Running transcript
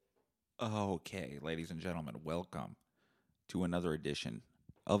Okay, ladies and gentlemen, welcome to another edition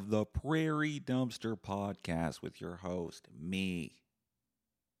of the Prairie Dumpster Podcast with your host, me,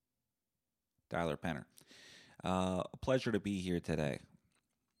 Tyler Penner. A pleasure to be here today.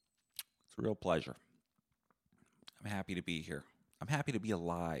 It's a real pleasure. I'm happy to be here. I'm happy to be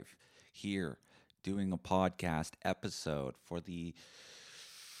alive here doing a podcast episode for the,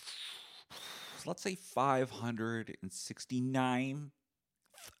 let's say,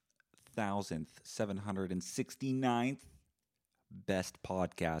 569,769th best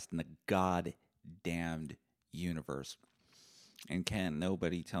podcast in the goddamned universe. And can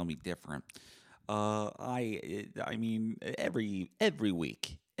nobody tell me different? I mean, every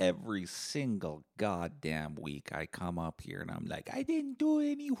week, every single goddamn week, I come up here and I'm like, I didn't do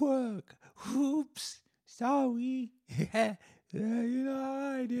any work. Oops, sorry. You know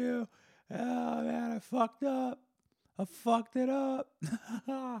how I do. Oh man, I fucked up. I fucked it up.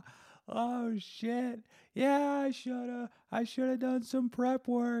 Oh shit. Yeah, I should have done some prep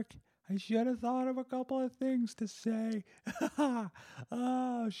work. I should have thought of a couple of things to say.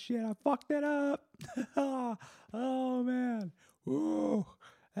 Oh shit, I fucked it up. Oh man. Ooh,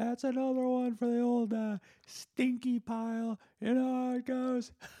 that's another one for the old stinky pile. You know how it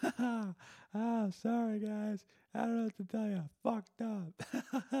goes. Oh, sorry guys. I don't know what to tell you. I fucked up.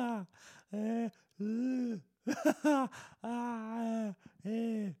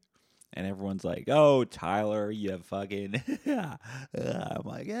 And everyone's like, "Oh, Tyler, you fucking." I'm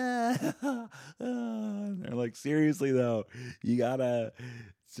like, And they're like, "Seriously though, you gotta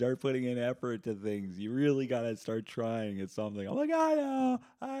start putting in effort to things. You really gotta start trying at something." I'm like, I know.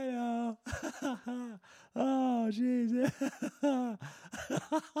 Oh, jeez.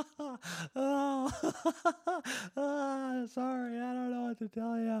 Sorry, I don't know what to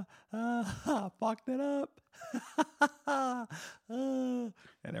tell you. Fucked it up.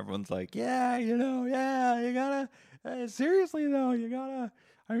 And everyone's like, yeah, you gotta, seriously though, you gotta,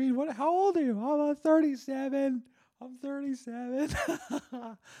 I mean, how old are you? I'm 37. I'm 37.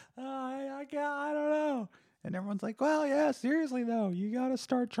 I don't know. And everyone's like, well, yeah, seriously though, you gotta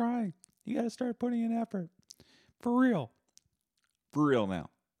start trying. You gotta start putting in effort. For real. For real now.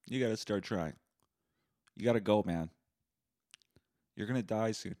 You gotta start trying. You gotta go, man. You're gonna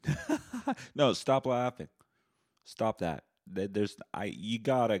die soon. No, stop laughing. Stop that. I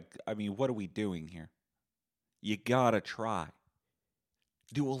mean, what are we doing here? You gotta try.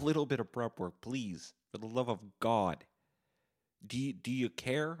 Do a little bit of prep work, please. For the love of God. Do you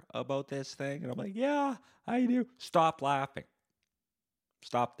care about this thing? And I'm like, yeah, I do. Stop laughing.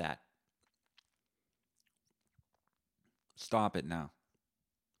 Stop that. Stop it now.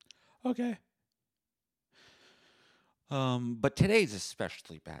 Okay. But today's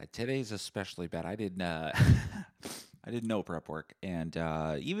especially bad. I didn't I did no prep work, and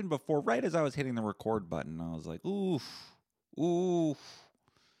even before, right as I was hitting the record button, I was like, oof,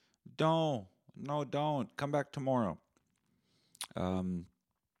 don't come back tomorrow.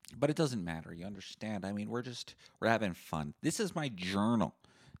 But it doesn't matter. You understand? I mean, we're having fun. This is my journal.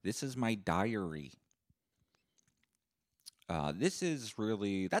 This is my diary.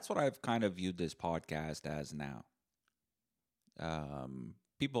 That's what I've kind of viewed this podcast as now.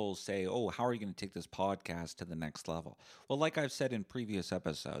 People say, oh, how are you going to take this podcast to the next level? Well, like I've said in previous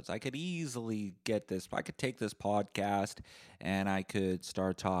episodes, I could easily take this podcast and I could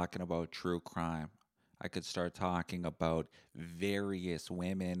start talking about true crime. I could start talking about various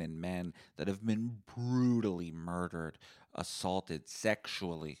women and men that have been brutally murdered, assaulted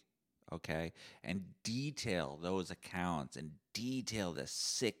sexually, okay? And detail those accounts and detail the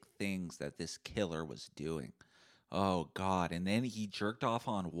sick things that this killer was doing. Oh, God. And then he jerked off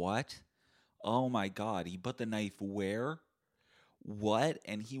on what? Oh, my God. He put the knife where? What?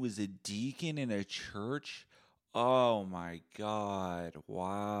 And he was a deacon in a church? Oh, my God.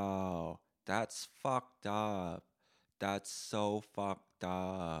 Wow. That's fucked up. That's so fucked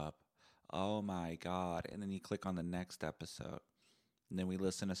up. Oh, my God. And then you click on the next episode. And then we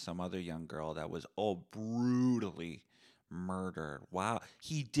listen to some other young girl that was, brutally murdered. Wow.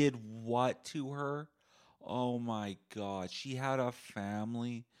 He did what to her? Oh my God. She had a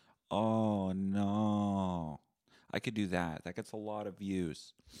family. Oh no. I could do that. That gets a lot of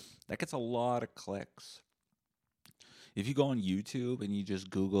views. That gets a lot of clicks. If you go on YouTube and you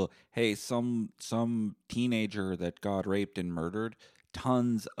just Google, hey, some teenager that got raped and murdered,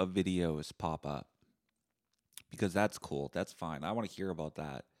 tons of videos pop up. Because that's cool. That's fine. I want to hear about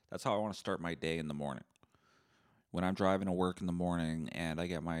that. That's how I want to start my day in the morning. When I'm driving to work in the morning and I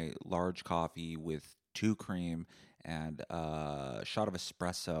get my large coffee with 2 cream and a shot of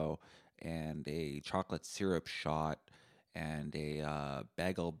espresso and a chocolate syrup shot and a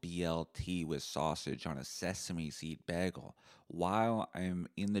bagel BLT with sausage on a sesame seed bagel while I'm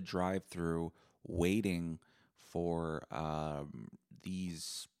in the drive-through waiting for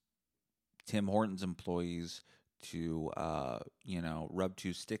these Tim Hortons employees to, rub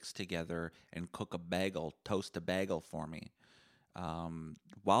two sticks together and cook a bagel, toast a bagel for me.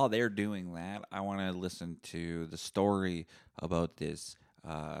 While they're doing that, I want to listen to the story about this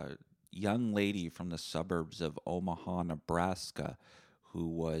young lady from the suburbs of Omaha, Nebraska, who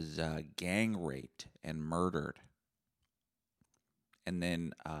was gang raped and murdered, and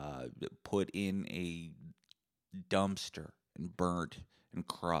then put in a dumpster and burnt and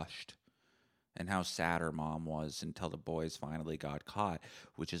crushed. And how sad her mom was until the boys finally got caught,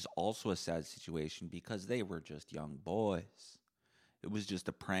 which is also a sad situation because they were just young boys. It was just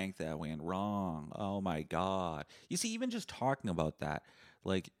a prank that went wrong. Oh my God. You see, even just talking about that,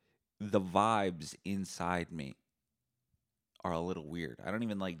 like the vibes inside me are a little weird. I don't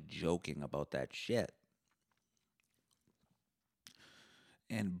even like joking about that shit.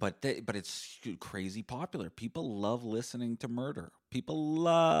 But it's crazy popular. People love listening to murder. People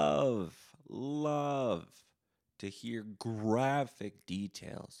love to hear graphic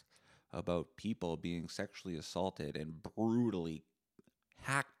details about people being sexually assaulted and brutally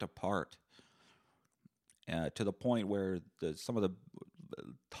hacked apart to the point where some of the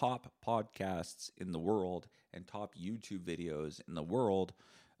top podcasts in the world and top YouTube videos in the world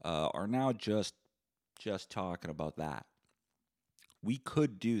are now just talking about that. We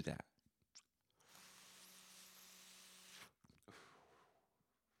could do that.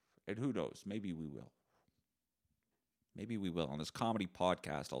 And who knows? Maybe we will. Maybe we will. On this comedy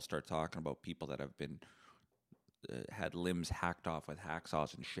podcast, I'll start talking about people that have been had limbs hacked off with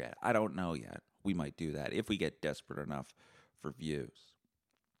hacksaws and shit. I don't know yet. We might do that if we get desperate enough for views.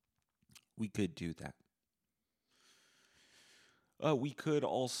 We could do that. We could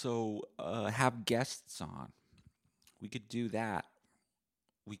also have guests on. We could do that.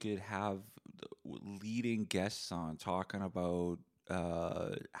 We could have leading guests on talking about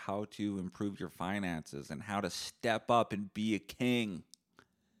how to improve your finances and how to step up and be a king.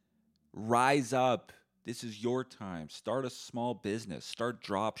 Rise up. This is your time. Start a small business. Start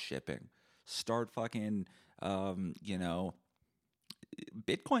drop shipping. Start fucking, Bitcoin's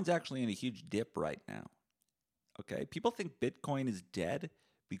actually in a huge dip right now. Okay? People think Bitcoin is dead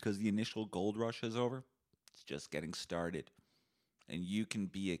because the initial gold rush is over. It's just getting started. And you can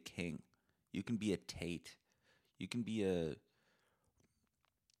be a king. You can be a Tate. You can be a...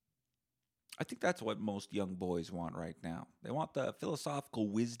 I think that's what most young boys want right now. They want the philosophical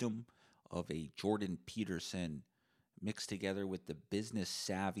wisdom of a Jordan Peterson mixed together with the business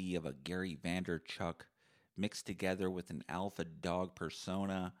savvy of a Gary Vaynerchuk, mixed together with an alpha dog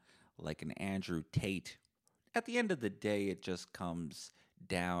persona like an Andrew Tate. At the end of the day, it just comes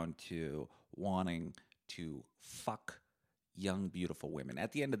down to wanting to fuck young, beautiful women.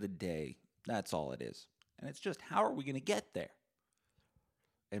 At the end of the day, that's all it is. And it's just, how are we going to get there?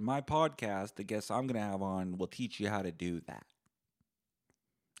 And my podcast, the guests I'm going to have on, will teach you how to do that.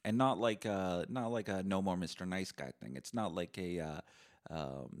 And not like a No More Mr. Nice Guy thing. It's not like a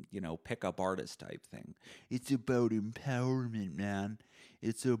pickup artist type thing. It's about empowerment, man.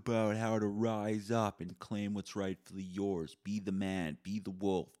 It's about how to rise up and claim what's rightfully yours. Be the man, be the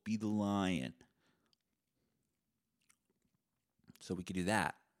wolf, be the lion. So we could do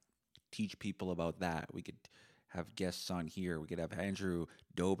that. Teach people about that. We could have guests on here. We could have Andrew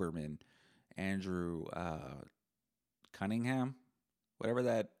Doberman, Andrew Cunningham, whatever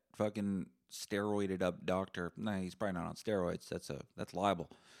that fucking steroided up doctor. No, he's probably not on steroids. That's liable.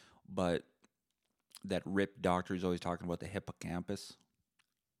 But that ripped doctor who's always talking about the hippocampus.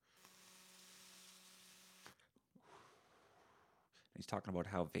 He's talking about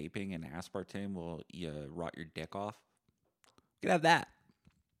how vaping and aspartame will rot your dick off. You could have that.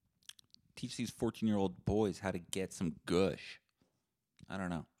 Teach these 14-year-old boys how to get some gush. I don't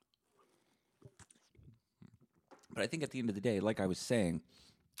know. But I think at the end of the day, like I was saying,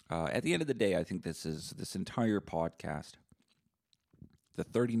 I think this entire podcast, the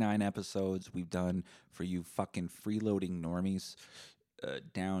 39 episodes we've done for you fucking freeloading normies,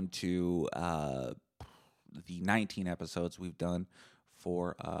 down to the 19 episodes we've done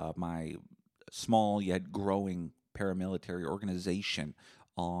for my small yet growing paramilitary organization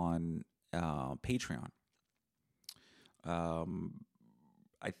on Patreon.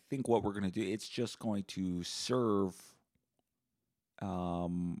 I think what we're going to do, it's just going to serve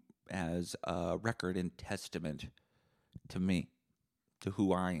as a record and testament to me, to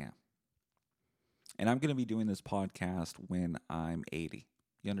who I am. And I'm going to be doing this podcast when I'm 80.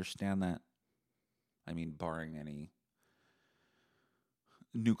 You understand that? I mean, barring any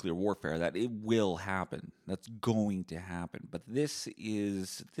nuclear warfare, that it will happen. That's going to happen. But this,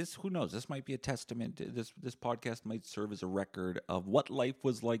 who knows? This might be a testament. This podcast might serve as a record of what life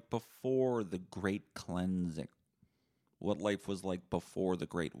was like before the Great Cleansing. What life was like before the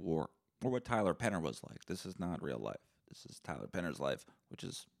Great War. Or what Tyler Penner was like. This is not real life. This is Tyler Penner's life, which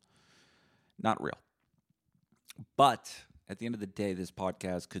is not real. But at the end of the day, this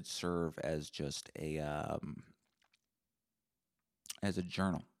podcast could serve as just as a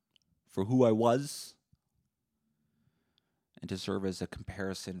journal for who I was, and to serve as a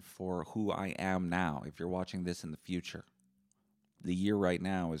comparison for who I am now. If you're watching this in the future, the year right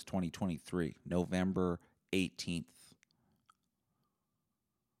now is 2023, November 18th.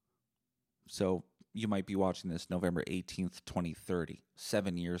 So you might be watching this November 18th, 2030,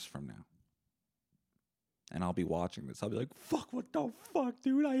 7 years from now. And I'll be watching this. I'll be like, fuck, what the fuck,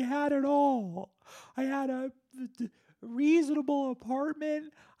 dude? I had it all. I had a reasonable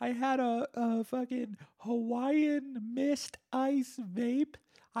apartment. I had a fucking Hawaiian mist ice vape.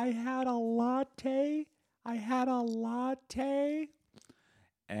 I had a latte.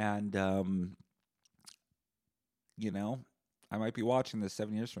 And, I might be watching this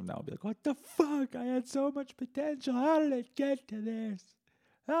 7 years from now. I'll be like, what the fuck? I had so much potential. How did it get to this?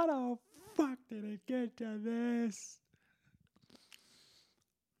 How the fuck did it get to this?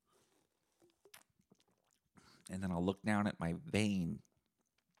 And then I'll look down at my vein,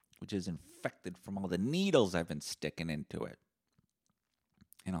 which is infected from all the needles I've been sticking into it.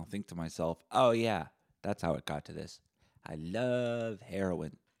 And I'll think to myself, oh yeah, that's how it got to this. I love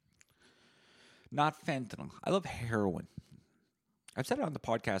heroin. Not fentanyl. I love heroin. I've said it on the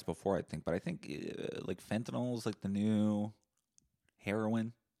podcast before, I think, but I think like fentanyl is like the new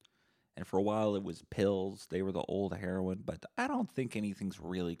heroin. And for a while it was pills. They were the old heroin. But I don't think anything's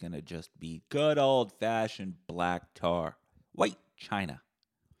really going to just be good old-fashioned black tar. White China.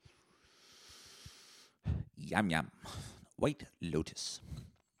 Yum yum. White Lotus.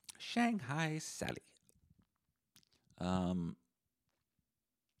 Shanghai Sally.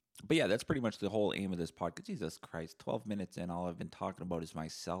 But yeah, that's pretty much the whole aim of this podcast. Jesus Christ, 12 minutes in, all I've been talking about is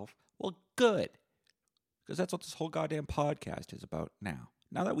myself. Well, good. Because that's what this whole goddamn podcast is about now.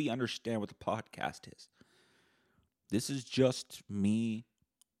 Now that we understand what the podcast is. This is just me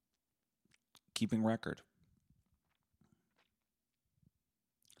keeping record.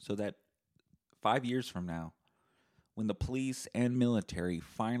 So that 5 years from now, when the police and military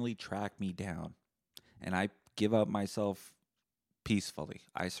finally track me down and I give up myself peacefully,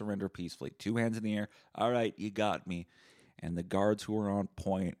 I surrender peacefully, 2 hands in the air, all right, you got me. And the guards who are on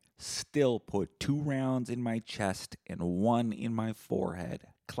point still put 2 rounds in my chest and 1 in my forehead.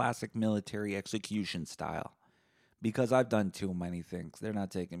 Classic military execution style. Because I've done too many things. They're not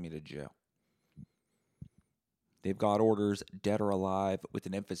taking me to jail. They've got orders, dead or alive, with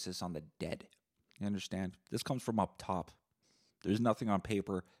an emphasis on the dead. You understand? This comes from up top. There's nothing on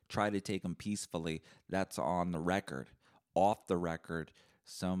paper. Try to take them peacefully. That's on the record. Off the record,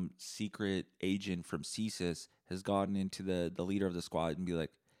 some secret agent from CSIS has gotten into the leader of the squad and be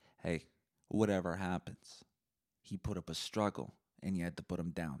like, hey, whatever happens, he put up a struggle and you had to put him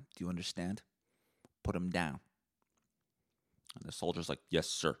down. Do you understand? Put him down. And the soldier's like, yes,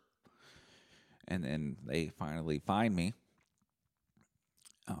 sir. And then they finally find me.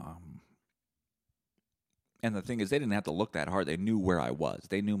 And the thing is, they didn't have to look that hard. They knew where I was.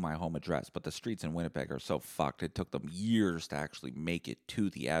 They knew my home address. But the streets in Winnipeg are so fucked. It took them years to actually make it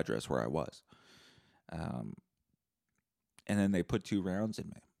to the address where I was. And then they put 2 rounds in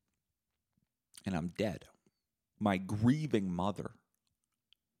me. And I'm dead. My grieving mother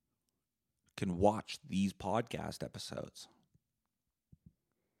can watch these podcast episodes.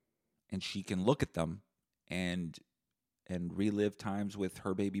 And she can look at them and relive times with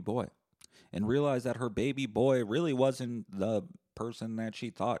her baby boy. And realize that her baby boy really wasn't the person that she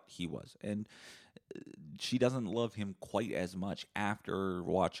thought he was. And she doesn't love him quite as much after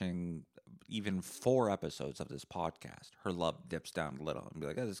watching even 4 episodes of this podcast. Her love dips down a little and be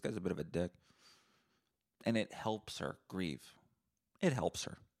like, oh, this guy's a bit of a dick. And it helps her grieve. It helps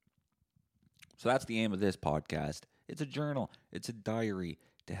her. So that's the aim of this podcast. It's a journal. It's a diary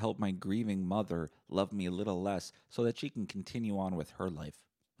to help my grieving mother love me a little less so that she can continue on with her life.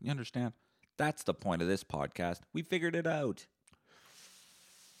 You understand? That's the point of this podcast. We figured it out.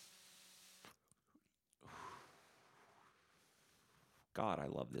 God, I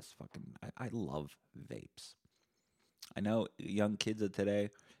love this fucking... I love vapes. I know young kids of today,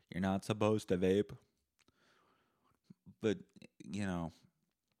 you're not supposed to vape. But,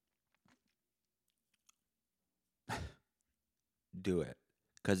 do it.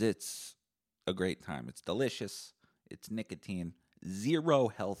 Because it's a great time. It's delicious. It's nicotine. Zero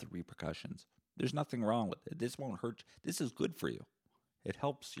health repercussions. There's nothing wrong with it. This won't hurt. This is good for you. It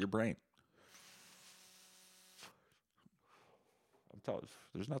helps your brain. I'm telling you,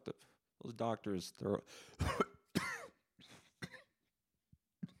 there's nothing. Those doctors, they're.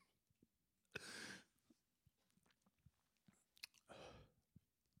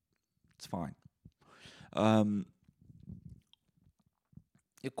 It's fine. Um,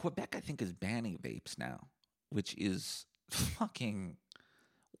 Quebec, I think, is banning vapes now, which is fucking.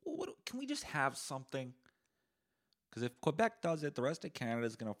 Can we just have something? Because if Quebec does it, the rest of Canada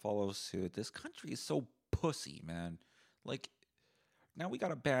is going to follow suit. This country is so pussy, man. Like, now we got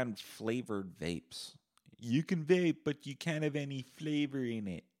to ban flavored vapes. You can vape, but you can't have any flavor in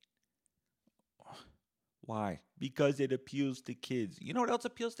it. Why? Because it appeals to kids. You know what else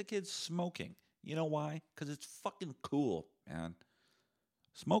appeals to kids? Smoking. You know why? Because it's fucking cool, man.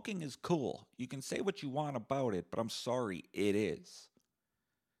 Smoking is cool. You can say what you want about it, but I'm sorry, it is.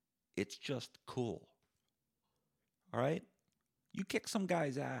 It's just cool. All right? You kick some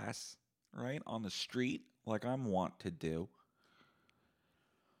guy's ass, right, on the street, like I'm wont to do.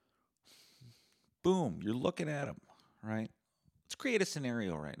 Boom, you're looking at him, right? Let's create a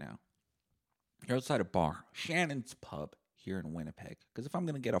scenario right now. You're outside a bar, Shannon's Pub here in Winnipeg. Because if I'm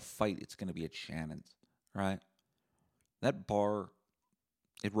going to get a fight, it's going to be at Shannon's, right? That bar,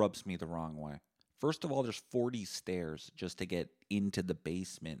 it rubs me the wrong way. First of all, there's 40 stairs just to get into the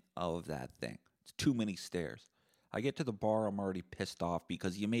basement of that thing. It's too many stairs. I get to the bar, I'm already pissed off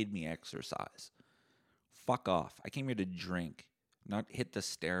because you made me exercise. Fuck off. I came here to drink, not hit the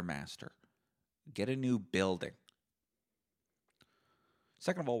Stairmaster. Get a new building.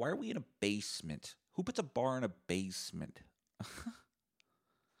 Second of all, why are we in a basement? Who puts a bar in a basement?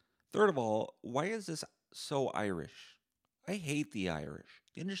 Third of all, why is this so Irish? I hate the Irish.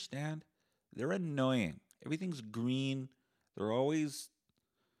 Do you understand? They're annoying. Everything's green. They're always,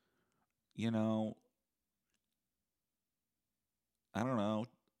 you know, I don't know,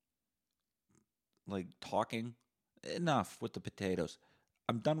 like talking. Enough with the potatoes.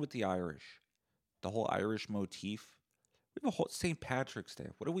 I'm done with the Irish. The whole Irish motif. We have a whole St. Patrick's Day.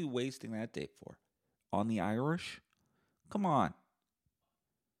 What are we wasting that day for? On the Irish? Come on.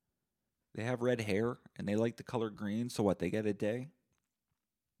 They have red hair and they like the color green, so what, they get a day?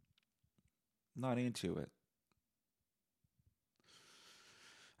 I'm not into it.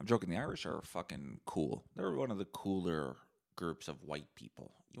 I'm joking. The Irish are fucking cool. They're one of the cooler groups of white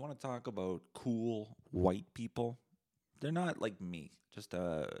people. You want to talk about cool white people? They're not like me. Just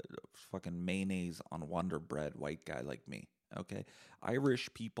a fucking mayonnaise on Wonder Bread white guy like me. Okay? Irish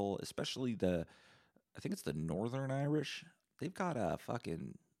people, especially I think it's the Northern Irish, they've got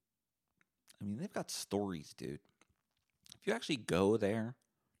they've got stories, dude. If you actually go there,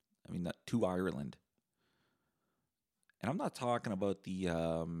 to Ireland, and I'm not talking about the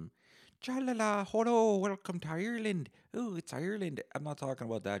Chalala, hello, welcome to Ireland. Oh, it's Ireland. I'm not talking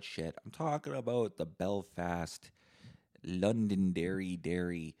about that shit. I'm talking about the Belfast,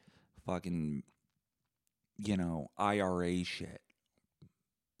 Londonderry, fucking, IRA shit.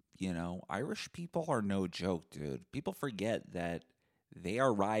 Irish people are no joke, dude. People forget that they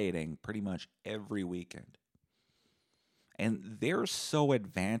are rioting pretty much every weekend. And they're so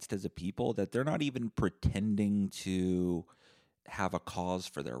advanced as a people that they're not even pretending to have a cause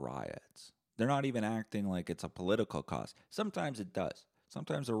for their riots. They're not even acting like it's a political cause. Sometimes it does.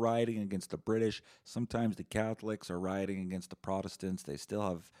 Sometimes they're rioting against the British. Sometimes the Catholics are rioting against the Protestants. They still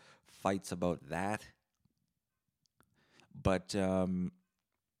have fights about that. But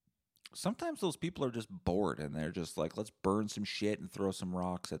sometimes those people are just bored and they're just like, let's burn some shit and throw some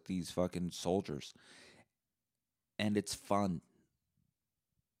rocks at these fucking soldiers. And it's fun.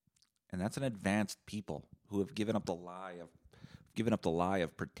 And that's an advanced people who have given up the lie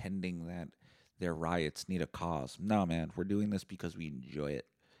of pretending that their riots need a cause. No, man, we're doing this because we enjoy it.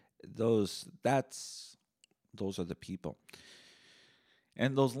 Those are the people.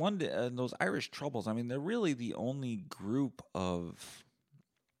 And those Irish troubles, they're really the only group of,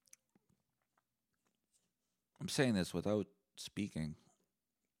 I'm saying this without speaking,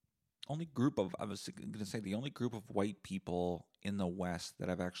 I was going to say the only group of white people in the West that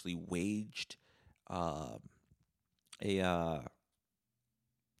have actually waged a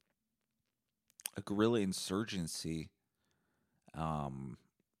guerrilla insurgency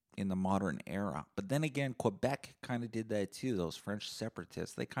in the modern era. But then again, Quebec kind of did that too. Those French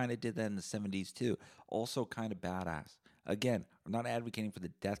separatists, they kind of did that in the 70s too. Also kind of badass. Again, I'm not advocating for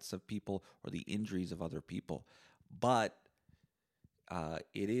the deaths of people or the injuries of other people, but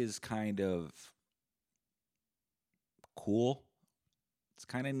it is kind of cool. It's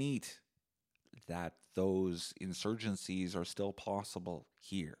kind of neat that those insurgencies are still possible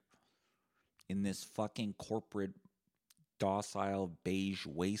here in this fucking corporate, docile, beige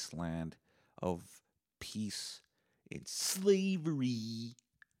wasteland of peace and slavery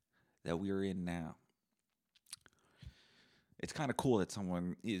that we're in now. It's kind of cool that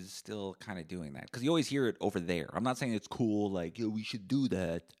someone is still kind of doing that, because you always hear it over there. I'm not saying it's cool, like, yo, we should do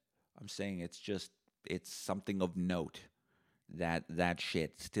that. I'm saying it's something of note that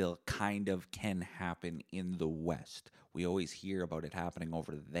shit still kind of can happen in the West. We always hear about it happening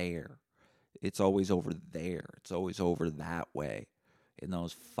over there. It's always over there. It's always over that way in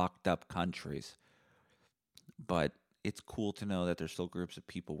those fucked up countries. But it's cool to know that there's still groups of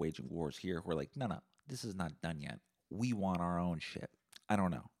people waging wars here who are like, no, this is not done yet. We want our own shit. I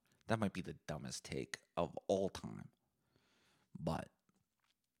don't know. That might be the dumbest take of all time. But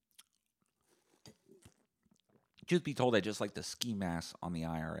just be told I just like the ski mask on the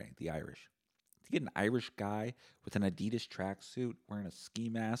IRA, the Irish. To get an Irish guy with an Adidas tracksuit wearing a ski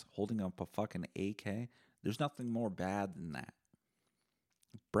mask holding up a fucking AK, there's nothing more bad than that.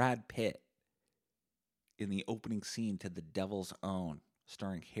 Brad Pitt in the opening scene to The Devil's Own,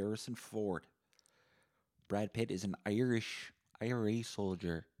 starring Harrison Ford. Brad Pitt is an Irish IRA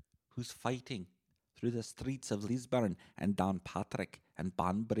soldier who's fighting through the streets of Lisburn and Downpatrick and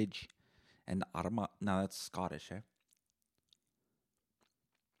Banbridge and Armagh. No, that's Scottish, eh?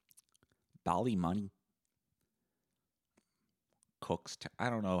 Ballymoney. I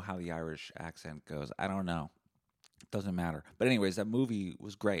don't know how the Irish accent goes. I don't know. It doesn't matter. But anyways, that movie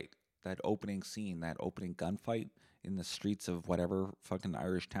was great. That opening scene, that opening gunfight in the streets of whatever fucking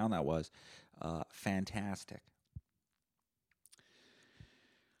Irish town that was, fantastic.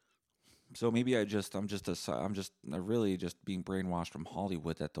 So maybe I'm really just being brainwashed from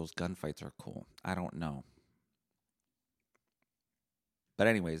Hollywood that those gunfights are cool. I don't know. But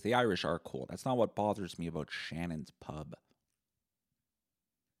anyways, the Irish are cool. That's not what bothers me about Shannon's Pub.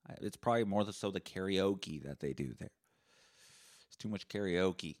 It's probably more so the karaoke that they do there. It's too much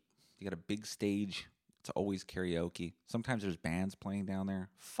karaoke. You got a big stage. It's always karaoke. Sometimes there's bands playing down there.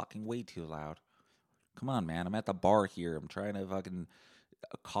 Fucking way too loud. Come on, man. I'm at the bar here. I'm trying to fucking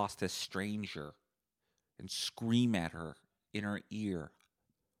accost a stranger and scream at her in her ear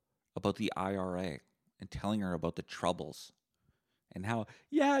about the IRA and telling her about the troubles and how,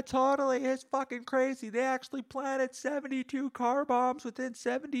 yeah, totally, it's fucking crazy. They actually planted 72 car bombs within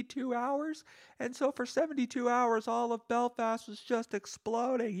 72 hours. And so for 72 hours, all of Belfast was just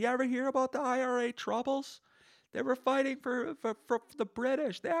exploding. You ever hear about the IRA troubles? They were fighting for the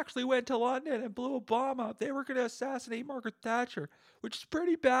British. They actually went to London and blew a bomb up. They were going to assassinate Margaret Thatcher, which is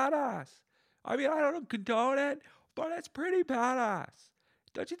pretty badass. I mean, I don't condone it, but it's pretty badass.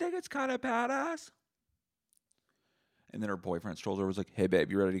 Don't you think it's kind of badass? And then her boyfriend strolls over and was like, hey,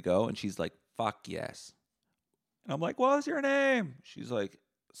 babe, you ready to go? And she's like, fuck yes. And I'm like, what's your name? She's like,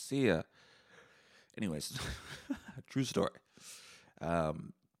 Sia. Anyways, true story. But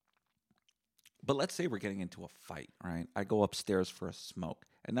let's say we're getting into a fight, right? I go upstairs for a smoke,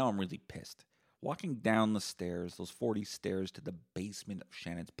 and now I'm really pissed. Walking down the stairs, those 40 stairs to the basement of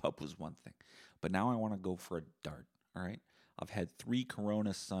Shannon's Pub was one thing. But now I want to go for a dart, all right? I've had 3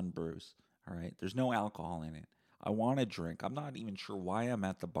 Corona Sun brews, all right? There's no alcohol in it. I want to drink. I'm not even sure why I'm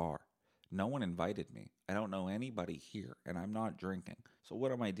at the bar. No one invited me. I don't know anybody here, and I'm not drinking. So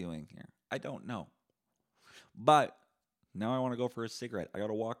what am I doing here? I don't know. But now I want to go for a cigarette. I got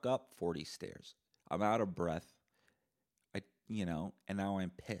to walk up 40 stairs. I'm out of breath. And now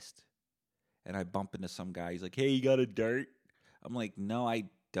I'm pissed. And I bump into some guy. He's like, hey, you got a dart? I'm like, no, I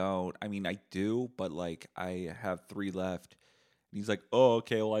don't. I mean, I do, but like I have 3 left. And he's like, oh,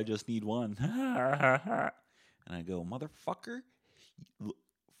 okay, well, I just need 1. And I go, motherfucker,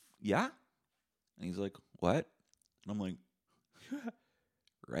 yeah? And he's like, what? And I'm like,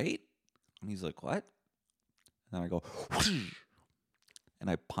 right? And he's like, what? And then I go, whoosh, and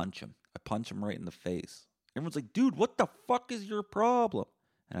I punch him. I punch him right in the face. Everyone's like, dude, what the fuck is your problem?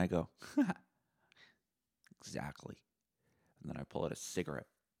 And I go, exactly. And then I pull out a cigarette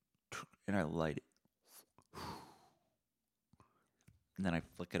and I light it. And then I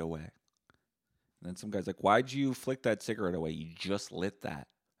flick it away. And then some guy's like, why'd you flick that cigarette away? You just lit that.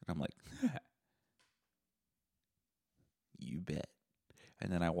 And I'm like, you bet.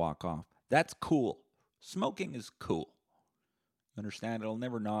 And then I walk off. That's cool. Smoking is cool. You understand? It'll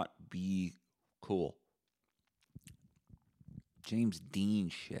never not be cool. James Dean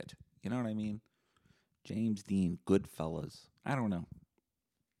shit. You know what I mean? James Dean, Goodfellas. I don't know.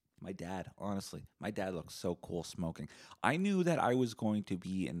 My dad looks so cool smoking. I knew that I was going to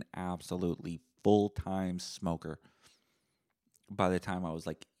be an absolutely full-time smoker by the time I was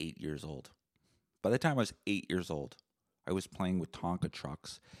like 8 years old. By the time I was 8 years old, I was playing with Tonka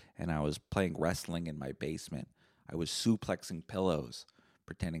trucks and I was playing wrestling in my basement. I was suplexing pillows,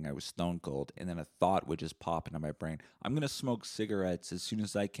 pretending I was stone cold, and then a thought would just pop into my brain. I'm going to smoke cigarettes as soon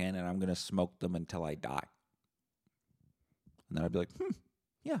as I can, and I'm going to smoke them until I die. And then I'd be like,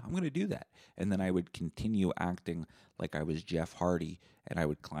 yeah, I'm going to do that. And then I would continue acting like I was Jeff Hardy, and I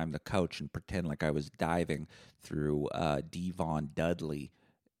would climb the couch and pretend like I was diving through Devon Dudley,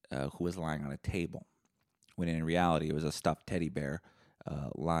 who was lying on a table, when in reality it was a stuffed teddy bear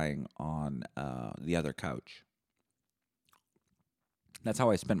lying on the other couch. That's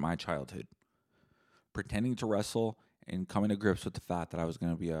how I spent my childhood, pretending to wrestle and coming to grips with the fact that I was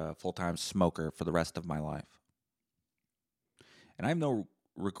going to be a full-time smoker for the rest of my life. And I have no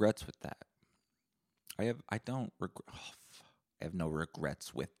regrets with that. I have no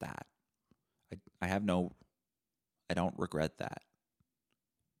regrets with that. I don't regret that.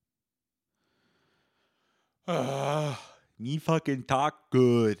 Me fucking talk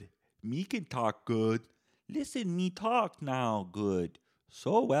good. Me can talk good. Listen, me talk now good.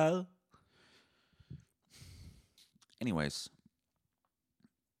 So well. Anyways.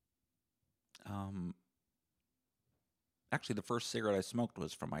 Actually, the first cigarette I smoked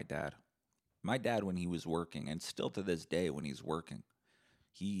was from my dad. My dad, when he was working, and still to this day when he's working,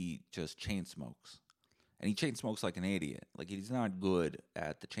 he just chain smokes. And he chain smokes like an idiot. Like, he's not good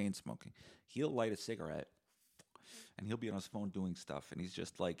at the chain smoking. He'll light a cigarette, and he'll be on his phone doing stuff, and he's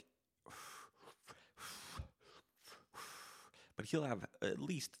just like... But he'll have at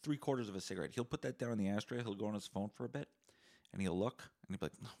least 3/4 of a cigarette. He'll put that down in the ashtray, he'll go on his phone for a bit, and he'll look, and he'll be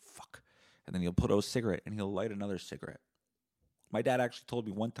like, oh, fuck. And then he'll put out a cigarette, and he'll light another cigarette. My dad actually told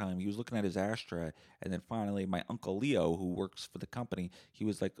me one time, he was looking at his ashtray, and then finally my Uncle Leo, who works for the company, he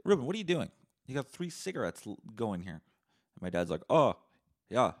was like, Ruben, what are you doing? You got 3 cigarettes going here. And my dad's like, oh,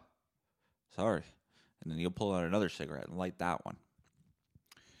 yeah, sorry. And then he'll pull out another cigarette and light that one.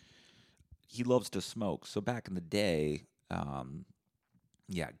 He loves to smoke. So back in the day,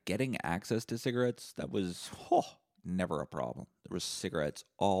 getting access to cigarettes, that was never a problem. There was cigarettes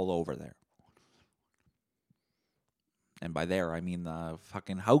all over there. And by there, I mean the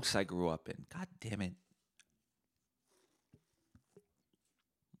fucking house I grew up in. God damn it.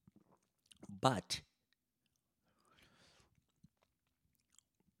 But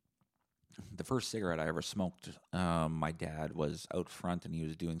the first cigarette I ever smoked, my dad was out front and he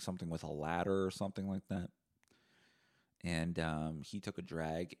was doing something with a ladder or something like that. And he took a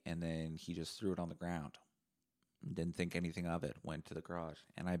drag and then he just threw it on the ground. Didn't think anything of it. Went to the garage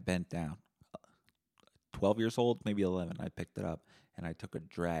and I bent down. 12 years old, maybe 11, I picked it up and I took a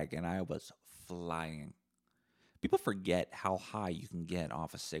drag and I was flying. People forget how high you can get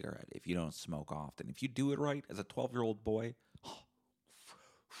off a cigarette if you don't smoke often. If you do it right as a 12-year-old boy,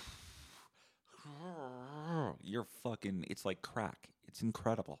 you're fucking, it's like crack. It's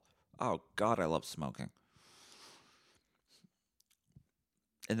incredible. Oh, God, I love smoking.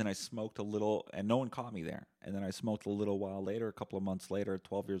 And then I smoked a little, and no one caught me there. And then I smoked a little while later, a couple of months later,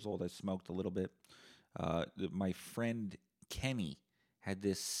 12 years old, I smoked a little bit. My friend Kenny had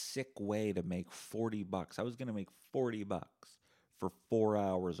this sick way to make $40. I was going to make $40 for 4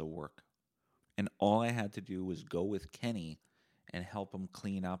 hours of work. And all I had to do was go with Kenny and help him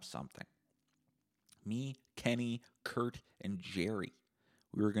clean up something. Me, Kenny, Kurt, and Jerry.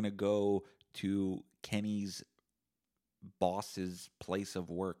 We were going to go to Kenny's boss's place of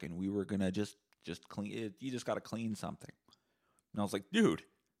work, and we were going to just clean it. You just got to clean something. And I was like, dude,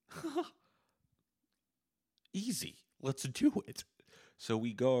 easy. Let's do it. So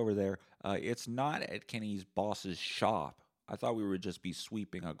we go over there. It's not at Kenny's boss's shop. I thought we would just be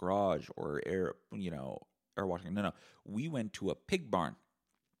sweeping a garage or air washing. No. We went to a pig barn.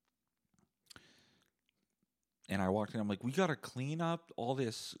 And I walked in. I'm like, we got to clean up all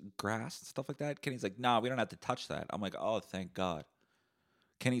this grass and stuff like that. Kenny's like, nah, we don't have to touch that. I'm like, oh, thank God.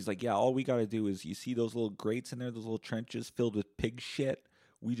 Kenny's like, yeah, all we got to do is, you see those little grates in there, those little trenches filled with pig shit?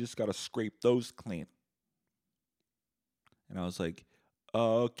 We just got to scrape those clean. And I was like,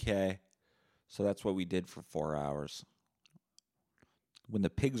 okay. So that's what we did for 4 hours. When the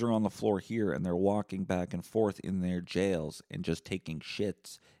pigs are on the floor here and they're walking back and forth in their jails and just taking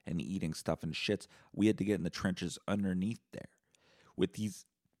shits and eating stuff in shits, we had to get in the trenches underneath there with these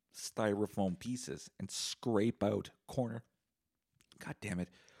styrofoam pieces and scrape out corner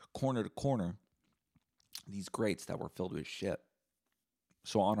to corner, these grates that were filled with shit.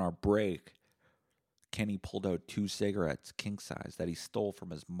 So on our break, Kenny pulled out 2 cigarettes, king size, that he stole from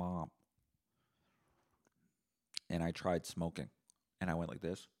his mom. And I tried smoking. And I went like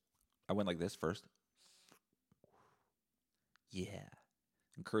this. I went like this first. Yeah.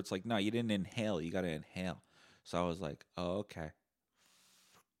 And Kurt's like, no, you didn't inhale. You got to inhale. So I was like, oh, okay.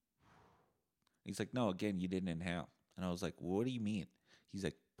 He's like, no, again, you didn't inhale. And I was like, what do you mean? He's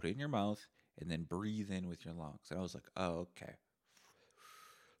like, put it in your mouth and then breathe in with your lungs. And I was like, oh, okay.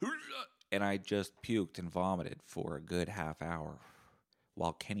 And I just puked and vomited for a good half hour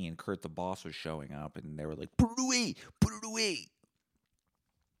while Kenny and Kurt, the boss, was showing up. And they were like, put it away, put it away.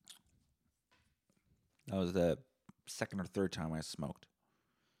 That was the second or third time I smoked.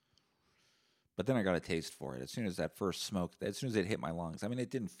 But then I got a taste for it. As soon as that first smoke, as soon as it hit my lungs. I mean,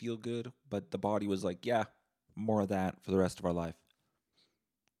 it didn't feel good, but the body was like, yeah, more of that for the rest of our life.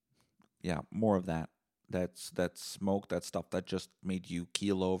 Yeah, more of that. That smoke, that stuff that just made you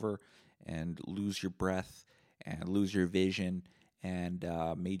keel over and lose your breath and lose your vision and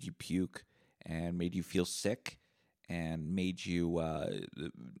made you puke and made you feel sick and made you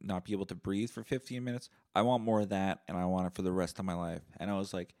not be able to breathe for 15 minutes. I want more of that, and I want it for the rest of my life. And I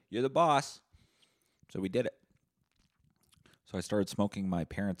was like, you're the boss. So we did it. So I started smoking my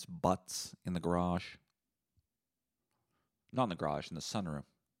parents' butts in the garage. Not in the garage, in the sunroom.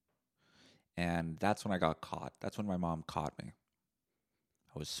 And that's when I got caught. That's when my mom caught me.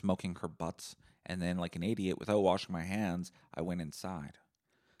 I was smoking her butts, and then like an idiot, without washing my hands, I went inside.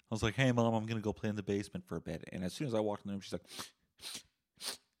 I was like, hey, Mom, I'm going to go play in the basement for a bit. And as soon as I walked in the room, she's like,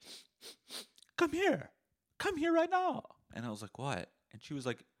 come here. Come here right now. And I was like, what? And she was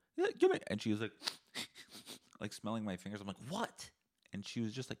like, yeah, give me. And she was like smelling my fingers. I'm like, what? And she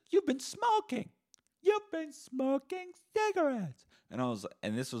was just like, you've been smoking. You've been smoking cigarettes.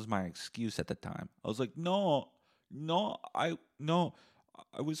 And this was my excuse at the time. I was like, no, I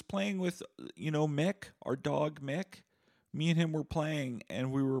was playing with, Mick, our dog Mick. Me and him were playing,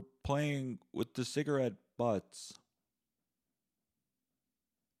 and we were playing with the cigarette butts.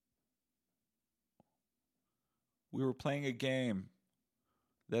 We were playing a game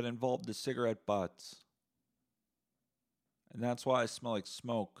that involved the cigarette butts. And that's why I smell like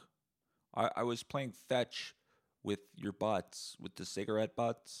smoke. I was playing fetch with your butts, with the cigarette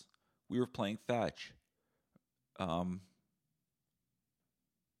butts. We were playing fetch.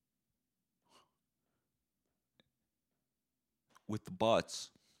 With the butts.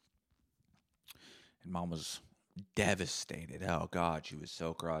 And Mom was devastated. Oh, God, she was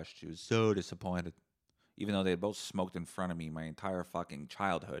so crushed. She was so disappointed. Even though they had both smoked in front of me my entire fucking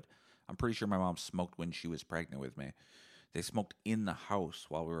childhood. I'm pretty sure my mom smoked when she was pregnant with me. They smoked in the house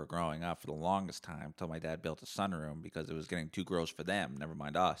while we were growing up for the longest time until my dad built a sunroom because it was getting too gross for them, never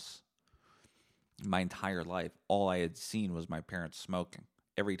mind us. My entire life, all I had seen was my parents smoking.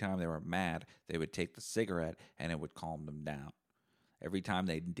 Every time they were mad, they would take the cigarette and it would calm them down. Every time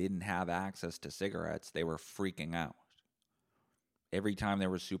they didn't have access to cigarettes, they were freaking out. Every time they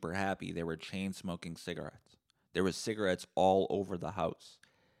were super happy, they were chain smoking cigarettes. There was cigarettes all over the house.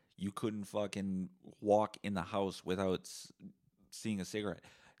 You couldn't fucking walk in the house without seeing a cigarette.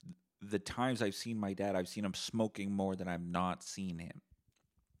 The times I've seen my dad, I've seen him smoking more than I've not seen him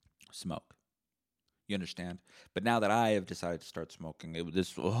smoke. You understand? But now that I have decided to start smoking,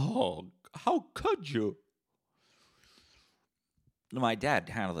 how could you? My dad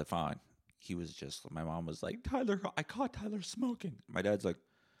handled it fine. He was just, my mom was like, Tyler, I caught Tyler smoking. My dad's like,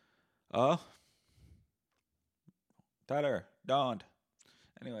 Tyler, dawned.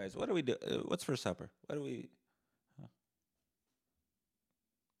 Anyways, what do we do? What's for supper? What do we?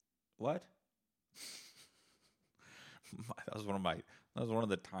 What? That was one of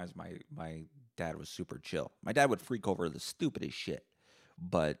the times my dad was super chill. My dad would freak over the stupidest shit,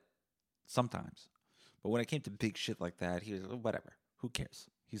 but sometimes. But when it came to big shit like that, he was whatever. Who cares?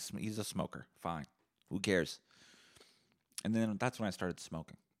 He's a smoker. Fine. Who cares? And then that's when I started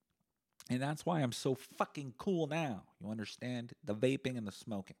smoking. And that's why I'm so fucking cool now. You understand? The vaping and the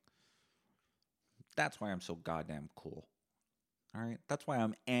smoking. That's why I'm so goddamn cool. All right? That's why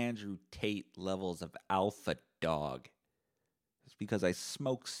I'm Andrew Tate levels of alpha dog. It's because I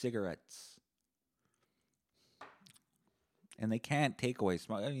smoke cigarettes. And they can't take away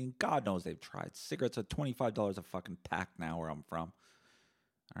smoke. I mean, God knows they've tried. Cigarettes are $25 a fucking pack now where I'm from.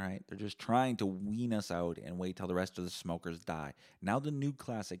 All right? They're just trying to wean us out and wait till the rest of the smokers die. Now the new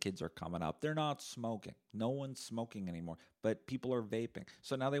class of kids are coming up. They're not smoking. No one's smoking anymore. But people are vaping.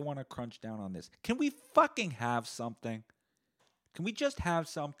 So now they want to crunch down on this. Can we fucking have something? Can we just have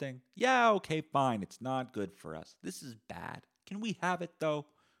something? Yeah, okay, fine. It's not good for us. This is bad. Can we have it, though?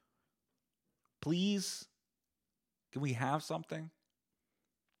 Please? Can we have something?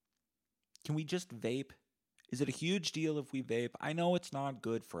 Can we just vape? Is it a huge deal if we vape? I know it's not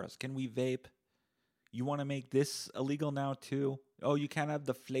good for us. Can we vape? You want to make this illegal now too? Oh, you can't have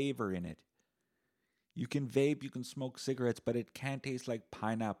the flavor in it. You can vape, you can smoke cigarettes, but it can't taste like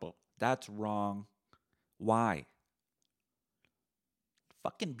pineapple. That's wrong. Why?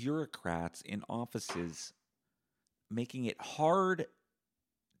 Fucking bureaucrats in offices making it hard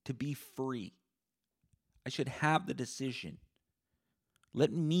to be free. I should have the decision.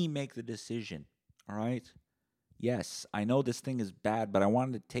 Let me make the decision. All right? Yes, I know this thing is bad, but I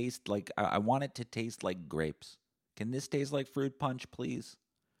want it to taste like I want it to taste like grapes. Can this taste like fruit punch, please?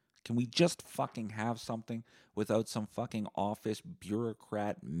 Can we just fucking have something without some fucking office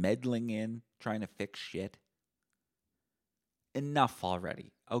bureaucrat meddling in trying to fix shit? Enough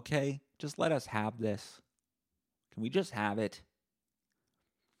already, okay? Just let us have this. Can we just have it?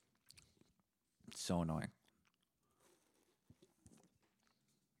 It's so annoying.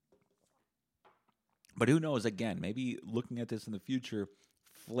 But who knows, again, maybe looking at this in the future,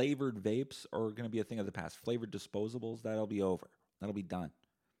 flavored vapes are going to be a thing of the past. Flavored disposables, that'll be over. That'll be done.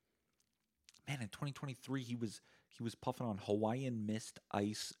 Man, in 2023, he was puffing on Hawaiian Mist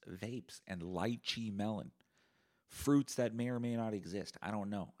Ice vapes and lychee melon. Fruits that may or may not exist. I don't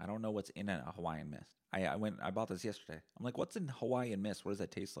know. I don't know what's in a Hawaiian Mist. I bought this yesterday. I'm like, what's in Hawaiian Mist? What does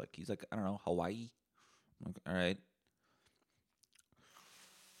that taste like? He's like, I don't know, Hawaii. I'm like, all right.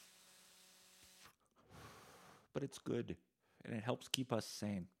 But it's good. And it helps keep us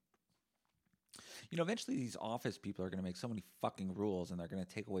sane. You know, eventually these office people are going to make so many fucking rules and they're going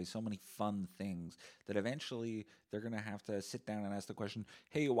to take away so many fun things that eventually they're going to have to sit down and ask the question,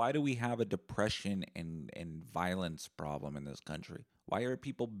 hey, why do we have a depression and violence problem in this country? Why are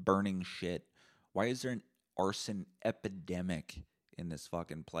people burning shit? Why is there an arson epidemic in this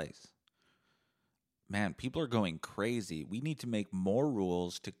fucking place? Man, people are going crazy. We need to make more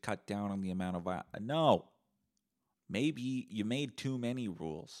rules to cut down on the amount of violence. No. Maybe you made too many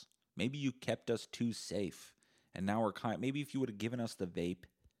rules. Maybe you kept us too safe. And now maybe if you would have given us the vape,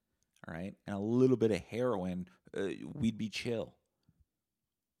 all right, and a little bit of heroin, we'd be chill.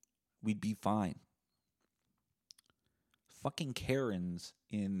 We'd be fine. Fucking Karens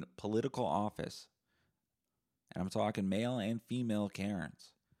in political office, and I'm talking male and female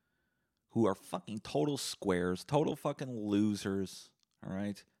Karens, who are fucking total squares, total fucking losers, all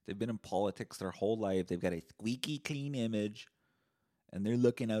right? They've been in politics their whole life. They've got a squeaky clean image. And they're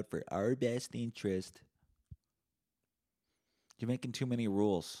looking out for our best interest. You're making too many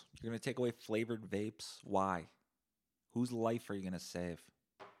rules. You're going to take away flavored vapes. Why? Whose life are you going to save?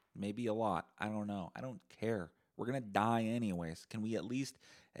 Maybe a lot. I don't know. I don't care. We're going to die anyways. Can we at least,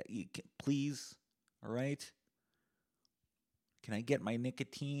 please, all right? Can I get my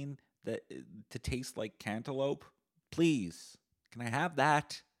nicotine to taste like cantaloupe? Please. Can I have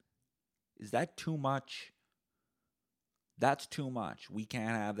that? Is that too much? That's too much. We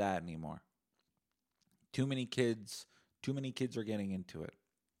can't have that anymore. Too many kids are getting into it.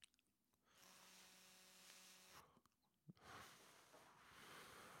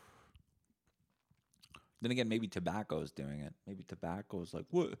 Then again, maybe tobacco is doing it. Maybe tobacco is like,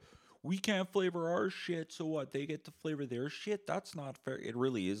 what? We can't flavor our shit, so what? They get to flavor their shit? That's not fair. It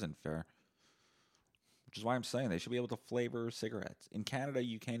really isn't fair. Which is why I'm saying they should be able to flavor cigarettes. In Canada,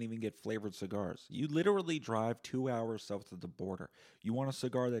 you can't even get flavored cigars. You literally drive 2 hours south of the border. You want a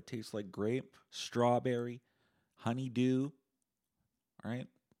cigar that tastes like grape, strawberry, honeydew, all right?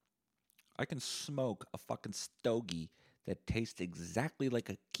 I can smoke a fucking stogie that tastes exactly like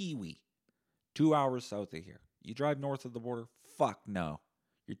a kiwi 2 hours south of here. You drive north of the border, fuck no.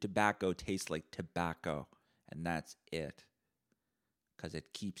 Your tobacco tastes like tobacco, and that's it. Because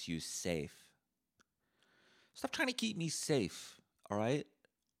it keeps you safe. Stop trying to keep me safe, all right? I'm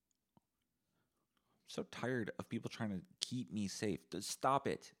so tired of people trying to keep me safe. Stop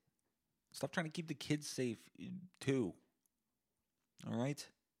it. Stop trying to keep the kids safe, too. All right?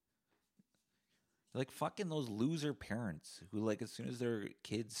 Like fucking those loser parents who, like, as soon as their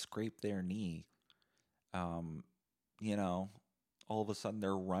kids scrape their knee, you know, all of a sudden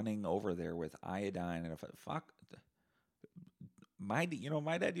they're running over there with iodine and fuck. My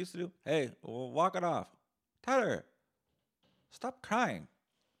dad used to do, hey, walk it off. Tyler, stop crying.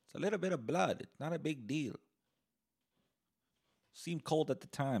 It's a little bit of blood. It's not a big deal. Seemed cold at the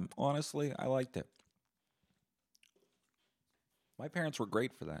time. Honestly, I liked it. My parents were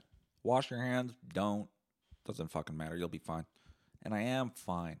great for that. Wash your hands. Don't. Doesn't fucking matter. You'll be fine. And I am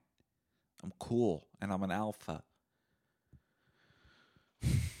fine. I'm cool. And I'm an alpha. I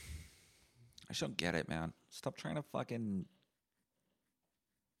just don't get it, man. Stop trying to fucking,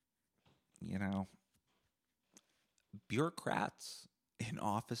 bureaucrats in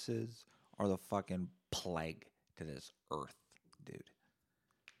offices are the fucking plague to this earth, dude.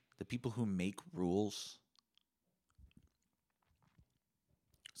 The people who make rules.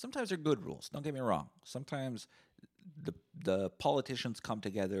 Sometimes they're good rules. Don't get me wrong. Sometimes the politicians come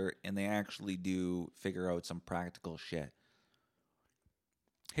together and they actually do figure out some practical shit.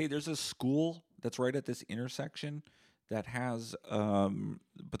 Hey, there's a school that's right at this intersection that has,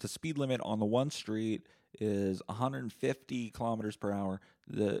 but the speed limit on the one street is 150 kilometers per hour.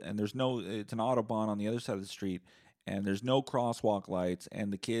 It's an autobahn on the other side of the street, and there's no crosswalk lights,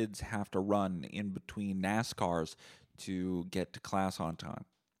 and the kids have to run in between NASCARs to get to class on time.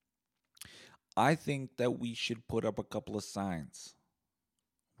 I think that we should put up a couple of signs.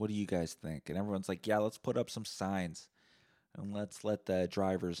 What do you guys think? And everyone's like, yeah, let's put up some signs. And let's let the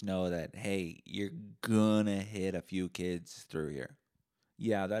drivers know that, hey, you're gonna hit a few kids through here.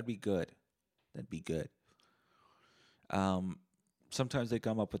 Yeah, that'd be good. That'd be good. Sometimes they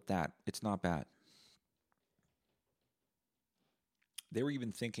come up with that. It's not bad. They were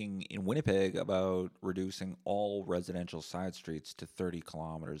even thinking in Winnipeg about reducing all residential side streets to 30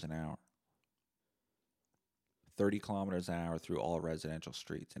 kilometers an hour. 30 kilometers an hour through all residential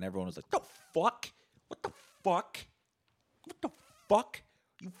streets. And everyone was like, the fuck? What the fuck? What the fuck?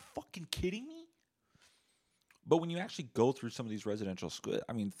 You fucking kidding me? But when you actually go through some of these residential schools,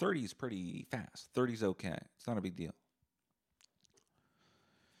 30 is pretty fast. 30 is okay. It's not a big deal.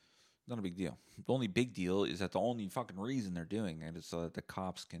 Not a big deal. The only big deal is that the only fucking reason they're doing it is so that the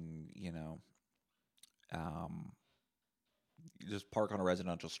cops can, just park on a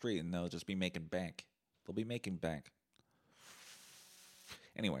residential street and they'll just be making bank. They'll be making bank.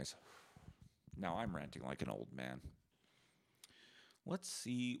 Anyways, now I'm ranting like an old man. Let's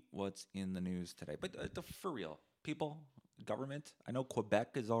see what's in the news today. But for real, people, government, I know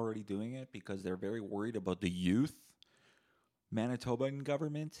Quebec is already doing it because they're very worried about the youth. Manitoban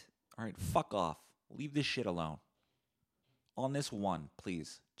government, all right, fuck off. Leave this shit alone. On this one,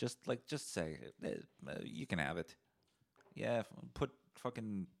 please. Just say, you can have it. Yeah, put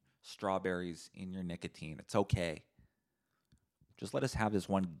fucking strawberries in your nicotine. It's okay. Just let us have this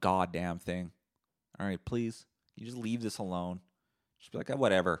one goddamn thing. All right, please. You just leave this alone. Just be like,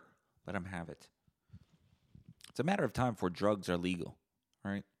 whatever. Let them have it. It's a matter of time before drugs are legal.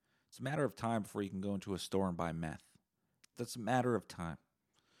 All right? It's a matter of time before you can go into a store and buy meth. That's a matter of time.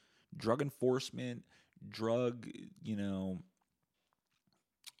 Drug enforcement, drug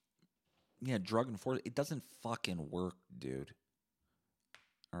enforcement, it doesn't fucking work, dude.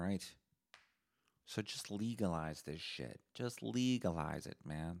 All right? So just legalize this shit. Just legalize it,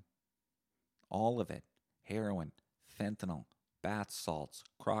 man. All of it. Heroin, fentanyl, bath salts,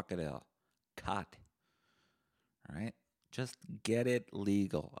 crocodile, cut. All right? Just get it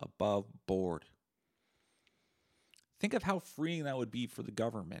legal, above board. Think of how freeing that would be for the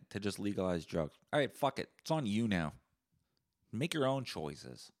government to just legalize drugs. All right, fuck it. It's on you now. Make your own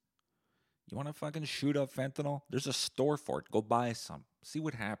choices. You want to fucking shoot up fentanyl? There's a store for it. Go buy some. See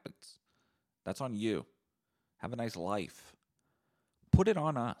what happens. That's on you. Have a nice life. Put it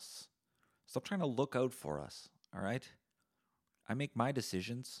on us. Stop trying to look out for us, all right? I make my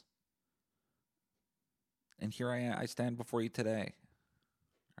decisions. And here I stand before you today.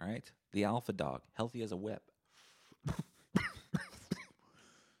 All right? The alpha dog, healthy as a whip.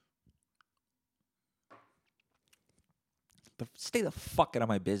 Stay the fuck out of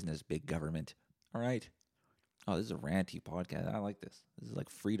my business, big government. All right? Oh, this is a ranty podcast. I like this. This is like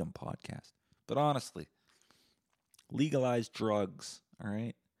freedom podcast. But honestly, legalize drugs, all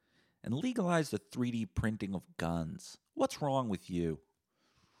right? And legalize the 3D printing of guns. What's wrong with you?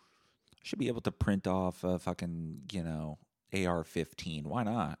 I should be able to print off a fucking, AR-15. Why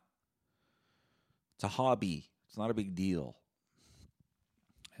not? It's a hobby. It's not a big deal.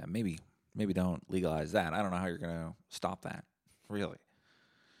 Yeah, maybe don't legalize that. I don't know how you're going to stop that, really.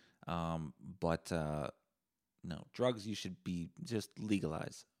 But no, drugs you should be just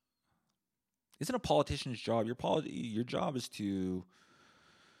legalize. Isn't a politician's job? Your job is to,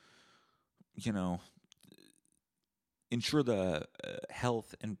 ensure the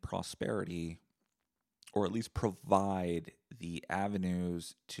health and prosperity, or at least provide the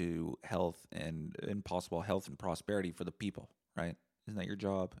avenues to health and possible health and prosperity for the people, right? Isn't that your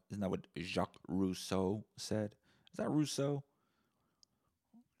job? Isn't that what Jacques Rousseau said? Is that Rousseau?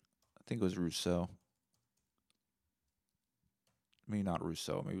 I think it was Rousseau. Maybe not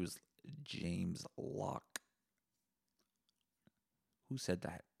Rousseau. Maybe it was James Locke. Who said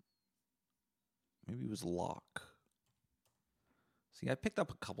that? Maybe it was Locke. See, I picked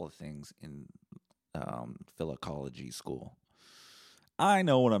up a couple of things in philology school. I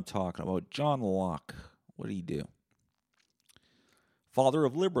know what I'm talking about. John Locke. What did he do? Father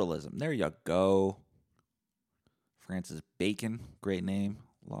of liberalism. There you go. Francis Bacon. Great name.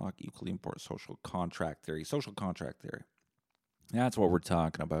 Locke, equally important social contract theory. Social contract theory. That's what we're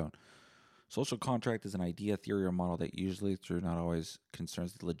talking about. Social contract is an idea, theory, or model that usually, through not always,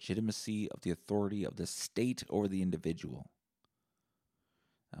 concerns the legitimacy of the authority of the state over the individual.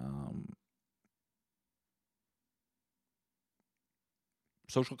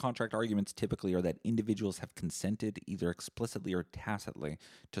 Social contract arguments typically are that individuals have consented, either explicitly or tacitly,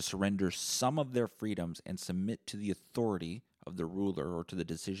 to surrender some of their freedoms and submit to the authority of the ruler or to the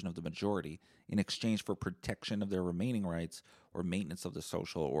decision of the majority in exchange for protection of their remaining rights or maintenance of the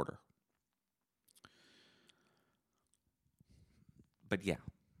social order. But yeah,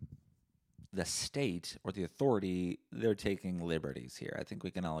 the state or the authority, they're taking liberties here. I think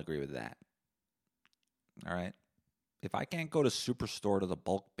we can all agree with that. All right? If I can't go to Superstore to the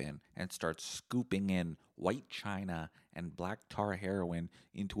bulk bin and start scooping in white china and black tar heroin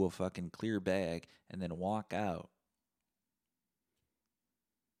into a fucking clear bag and then walk out,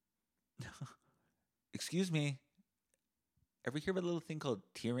 excuse me, ever hear of a little thing called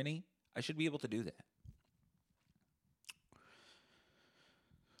tyranny? I should be able to do that.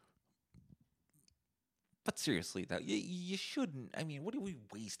 But seriously, though, you shouldn't. I mean, what are we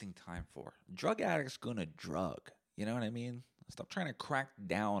wasting time for? Drug addicts gonna drug. You know what I mean? Stop trying to crack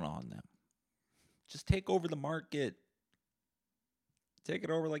down on them. Just take over the market. Take it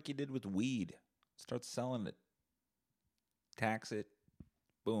over like you did with weed. Start selling it. Tax it.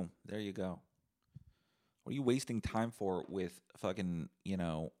 Boom. There you go. What are you wasting time for with fucking,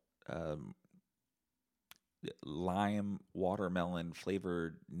 lime watermelon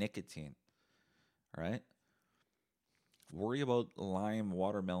flavored nicotine? All right? Worry about lime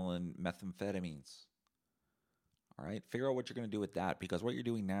watermelon methamphetamines. All right? Figure out what you're going to do with that, because what you're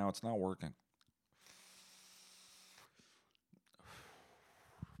doing now, it's not working.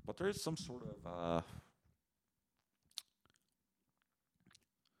 But there is some sort of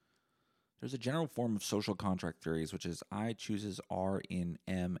there's a general form of social contract theories, which is I chooses R in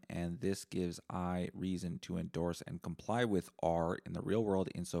M, and this gives I reason to endorse and comply with R in the real world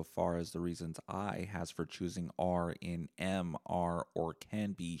insofar as the reasons I has for choosing R in M are or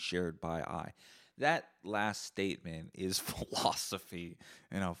can be shared by I. That last statement is philosophy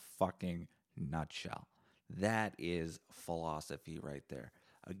in a fucking nutshell. That is philosophy right there.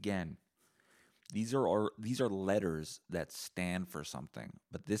 Again, these are letters that stand for something,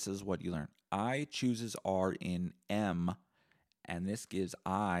 but this is what you learn. I chooses R in M, and this gives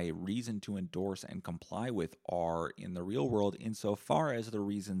I reason to endorse and comply with R in the real world insofar as the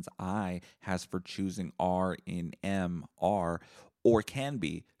reasons I has for choosing R in M are or can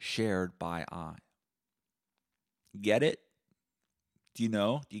be shared by I. Get it? Do you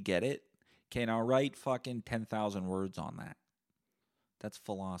know? Do you get it? Okay, now write fucking 10,000 words on that. That's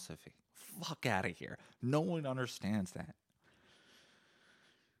philosophy. Fuck out of here. No one understands that.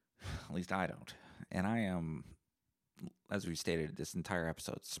 At least I don't. And I am, as we stated this entire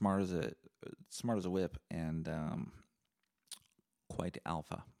episode, smart as a whip and quite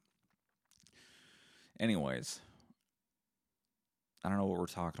alpha. Anyways, I don't know what we're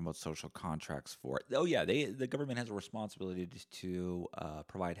talking about social contracts for. Oh yeah, the government has a responsibility to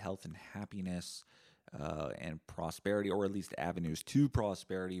provide health and happiness and prosperity, or at least avenues to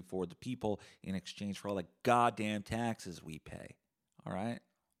prosperity for the people in exchange for all the goddamn taxes we pay. All right?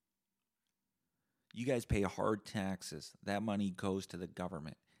 You guys pay hard taxes. That money goes to the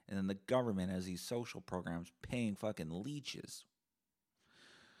government. And then the government has these social programs paying fucking leeches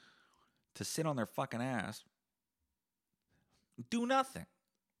to sit on their fucking ass, do nothing.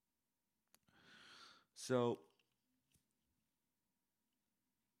 So,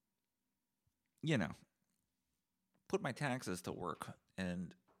 put my taxes to work.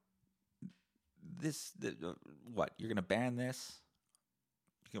 And what? You're going to ban this?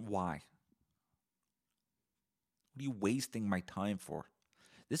 Why? What are you wasting my time for?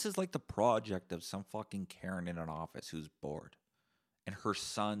 This is like the project of some fucking Karen in an office who's bored. And her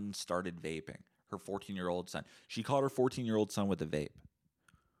son started vaping. Her 14-year-old son. She caught her 14-year-old son with a vape.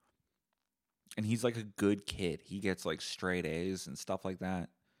 And he's like a good kid. He gets like straight A's and stuff like that,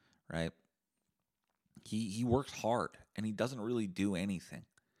 right? He works hard and he doesn't really do anything.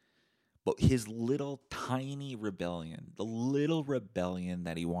 But his little tiny rebellion, the little rebellion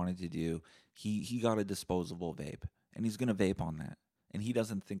that he wanted to do, he got a disposable vape. And he's going to vape on that. And he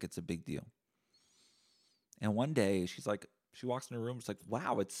doesn't think it's a big deal. And one day, she walks in her room, it's like,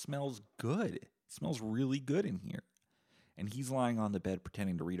 wow, it smells good. It smells really good in here. And he's lying on the bed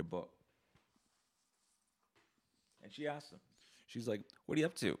pretending to read a book. And she asks him, she's like, what are you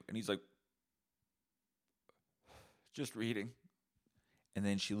up to? And he's like, just reading. And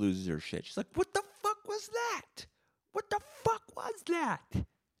then she loses her shit. She's like, what the fuck was that? What the fuck was that?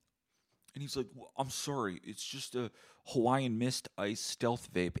 And he's like, well, I'm sorry, it's just a Hawaiian Mist Ice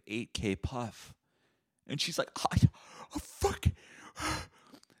Stealth Vape 8K puff. And she's like, fuck.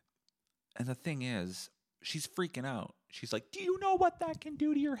 And the thing is, she's freaking out. She's like, do you know what that can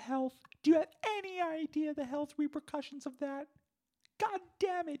do to your health? Do you have any idea the health repercussions of that? God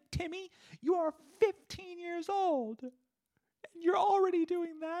damn it, Timmy. You are 15 years old. And you're already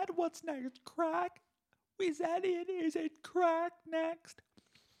doing that? What's next? Crack? Is that it? Is it crack next?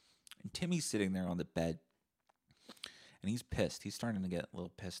 And Timmy's sitting there on the bed. And he's pissed. He's starting to get a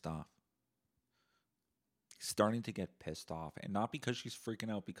little pissed off. He's starting to get pissed off. And not because she's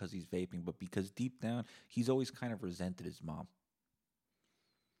freaking out because he's vaping, but because deep down, he's always kind of resented his mom.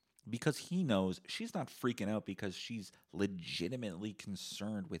 Because he knows she's not freaking out because she's legitimately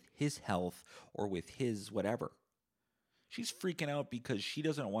concerned with his health or with his whatever. She's freaking out because she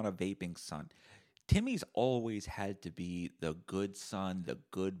doesn't want a vaping son. Timmy's always had to be the good son, the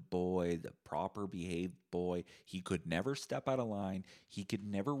good boy, the proper behaved boy. He could never step out of line. He could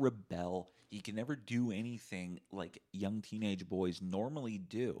never rebel. He could never do anything like young teenage boys normally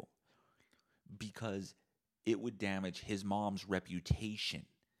do because it would damage his mom's reputation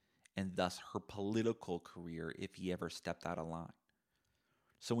and thus her political career if he ever stepped out of line.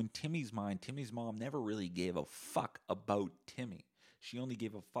 So in Timmy's mind, Timmy's mom never really gave a fuck about Timmy. She only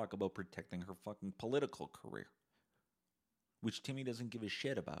gave a fuck about protecting her fucking political career, which Timmy doesn't give a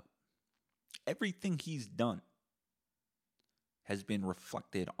shit about. Everything he's done has been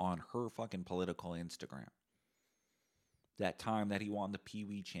reflected on her fucking political Instagram. That time that he won the Pee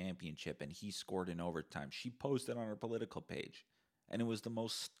Wee Championship and he scored in overtime, she posted on her political page. And it was the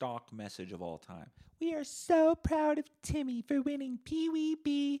most stock message of all time. We are so proud of Timmy for winning Pee Wee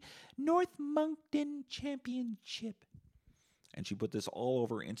B North Moncton Championship. And she put this all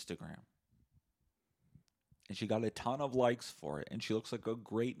over Instagram. And she got a ton of likes for it. And she looks like a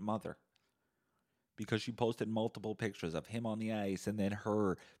great mother. Because she posted multiple pictures of him on the ice and then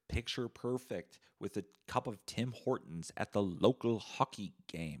her picture perfect with a cup of Tim Hortons at the local hockey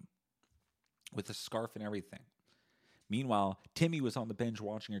game. With a scarf and everything. Meanwhile, Timmy was on the bench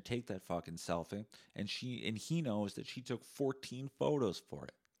watching her take that fucking selfie, and he knows that she took 14 photos for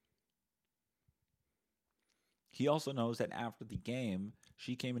it. He also knows that after the game,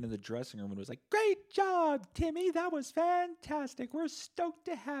 she came into the dressing room and was like, "Great job, Timmy. That was fantastic. We're stoked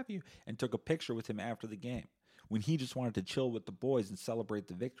to have you." And took a picture with him after the game. When he just wanted to chill with the boys and celebrate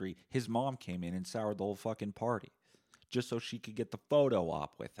the victory, his mom came in and soured the whole fucking party. Just so she could get the photo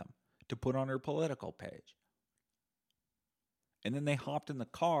op with him to put on her political page. And then they hopped in the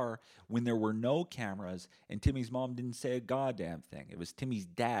car when there were no cameras and Timmy's mom didn't say a goddamn thing. It was Timmy's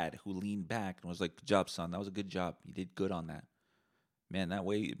dad who leaned back and was like, "Good job, son. That was a good job. You did good on that." Man, that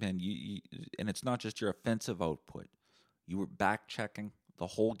way, man, you and it's not just your offensive output. You were back checking the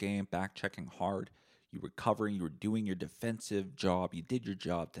whole game, back checking hard. You were covering, you were doing your defensive job. You did your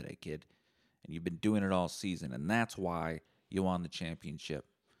job today, kid. And you've been doing it all season. And that's why you won the championship.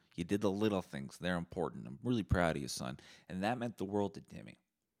 You did the little things. They're important. I'm really proud of you, son. And that meant the world to Timmy.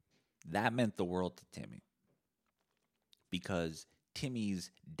 That meant the world to Timmy. Because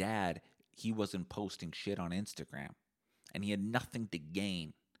Timmy's dad, he wasn't posting shit on Instagram. And he had nothing to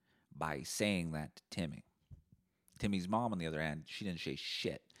gain by saying that to Timmy. Timmy's mom, on the other hand, she didn't say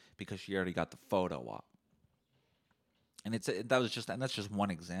shit because she already got the photo op. And that's just one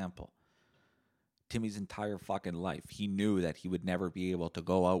example. Timmy's entire fucking life, he knew that he would never be able to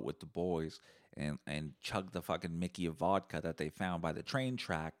go out with the boys and chug the fucking Mickey of vodka that they found by the train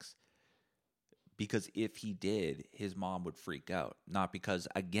tracks, because if he did, his mom would freak out. Not because,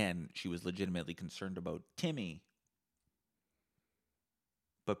 again, she was legitimately concerned about Timmy,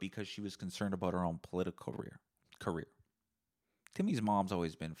 but because she was concerned about her own political career. Timmy's mom's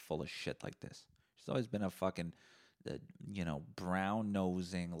always been full of shit like this. She's always been a fucking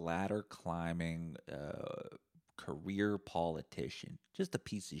brown-nosing, ladder-climbing, career politician. Just a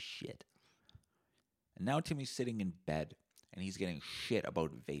piece of shit. And now Timmy's sitting in bed, and he's getting shit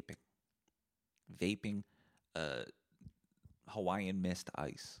about vaping. Vaping Hawaiian Mist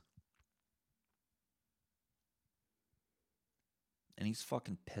Ice. And he's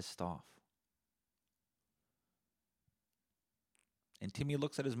fucking pissed off. And Timmy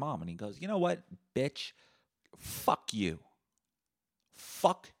looks at his mom, and he goes, "You know what, bitch? Fuck you.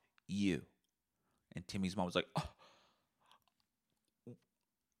 Fuck you." And Timmy's mom was like, "Oh.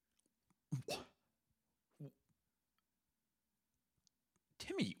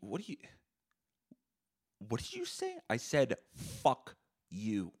 Timmy, what did you say?" I said, "Fuck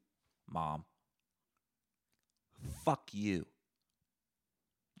you, Mom. Fuck you.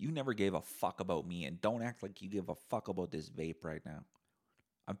 You never gave a fuck about me, and don't act like you give a fuck about this vape right now.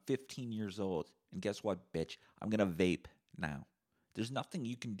 I'm 15 years old. And guess what, bitch? I'm going to vape now. There's nothing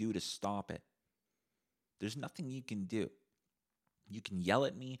you can do to stop it. There's nothing you can do. You can yell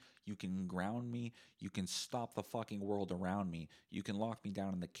at me. You can ground me. You can stop the fucking world around me. You can lock me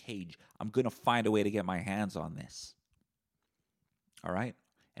down in the cage. I'm going to find a way to get my hands on this. All right?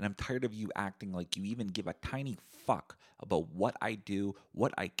 And I'm tired of you acting like you even give a tiny fuck about what I do,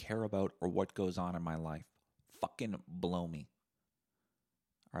 what I care about, or what goes on in my life. Fucking blow me.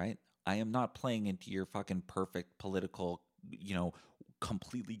 All right? I am not playing into your fucking perfect political,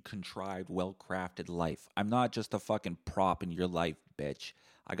 completely contrived, well-crafted life. I'm not just a fucking prop in your life, bitch.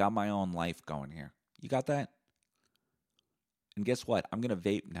 I got my own life going here. You got that? And guess what? I'm going to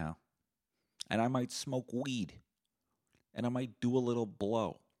vape now. And I might smoke weed. And I might do a little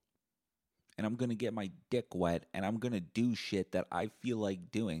blow. And I'm going to get my dick wet. And I'm going to do shit that I feel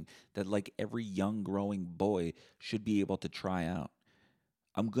like doing. That like every young growing boy should be able to try out.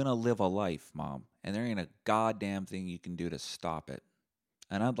 I'm going to live a life, Mom. And there ain't a goddamn thing you can do to stop it.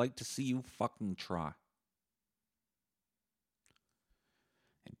 And I'd like to see you fucking try.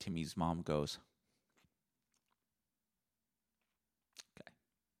 And Timmy's mom goes, okay.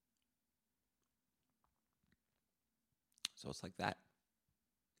 So it's like that.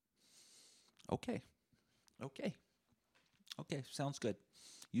 Okay. Okay, sounds good.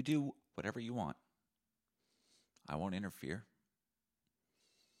 You do whatever you want. I won't interfere.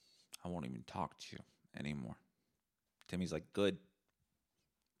 I won't even talk to you anymore. Timmy's like, good.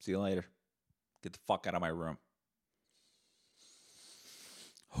 See you later. Get the fuck out of my room.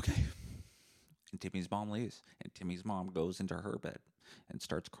 Okay. And Timmy's mom leaves. And Timmy's mom goes into her bed and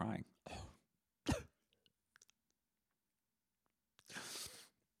starts crying.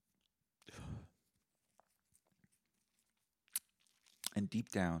 And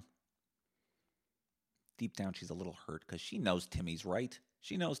deep down, she's a little hurt because she knows Timmy's right.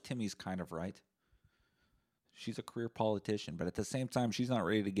 She knows Timmy's kind of right. She's a career politician, but at the same time, she's not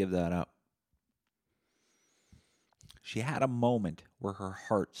ready to give that up. She had a moment where her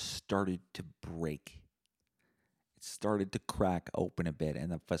heart started to break. It started to crack open a bit,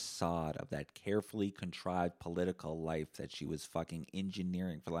 and the facade of that carefully contrived political life that she was fucking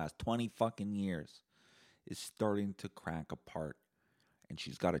engineering for the last 20 fucking years is starting to crack apart. And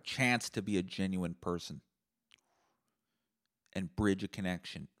she's got a chance to be a genuine person and bridge a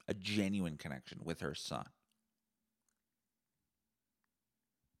connection, a genuine connection with her son.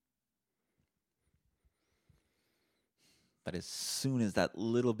 But as soon as that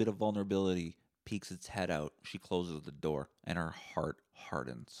little bit of vulnerability peeks its head out, she closes the door and her heart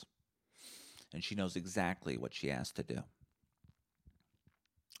hardens. And she knows exactly what she has to do.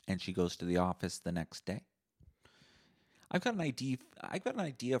 And she goes to the office the next day. I've got an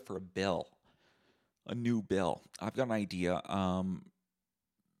idea for a bill. A new bill. I've got an idea, and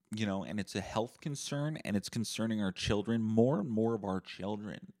it's a health concern, and it's concerning our children. More and more of our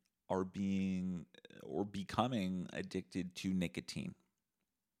children are being or becoming addicted to nicotine.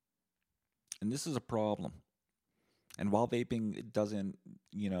 And this is a problem. And while vaping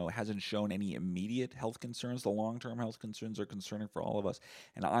hasn't shown any immediate health concerns, the long-term health concerns are concerning for all of us.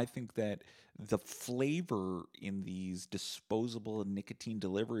 And I think that the flavor in these disposable nicotine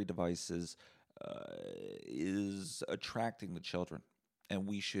delivery devices is attracting the children. And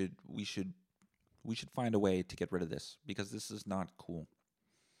we should find a way to get rid of this, because this is not cool.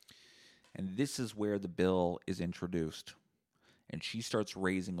 And this is where the bill is introduced. And she starts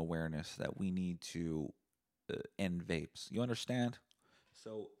raising awareness that we need to end vapes. You understand?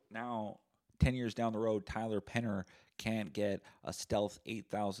 So now, 10 years down the road, Tyler Penner can't get a Stealth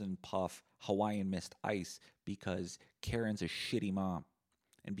 8000 puff Hawaiian Mist Ice because Karen's a shitty mom.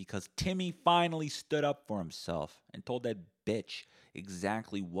 And because Timmy finally stood up for himself and told that bitch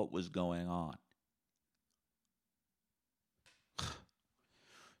exactly what was going on.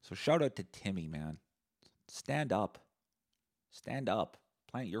 So shout out to Timmy, man. Stand up. Stand up.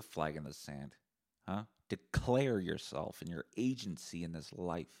 Plant your flag in the sand. Huh? Declare yourself and your agency in this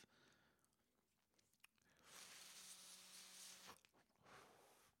life.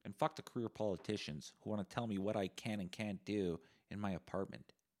 And fuck the career politicians who want to tell me what I can and can't do in my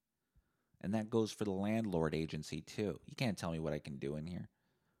apartment. And that goes for the landlord agency too. You can't tell me what I can do in here.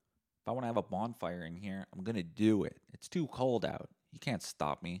 If I want to have a bonfire in here, I'm going to do it. It's too cold out. You can't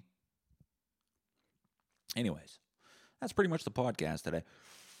stop me. Anyways, that's pretty much the podcast today.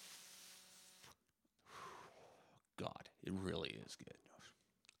 God, it really is good.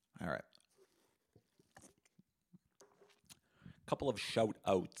 All right. A couple of shout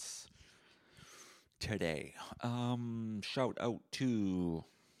outs today. Shout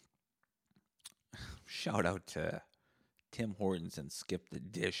out to Tim Hortons and Skip the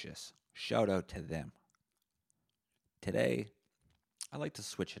Dishes. Shout out to them. Today, I like to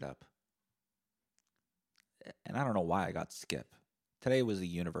switch it up. And I don't know why I got Skip. Today was the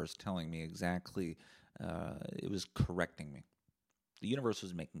universe telling me exactly, it was correcting me. The universe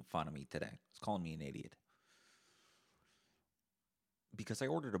was making fun of me today. It's calling me an idiot. Because I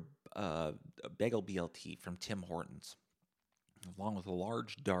ordered a bagel BLT from Tim Hortons, along with a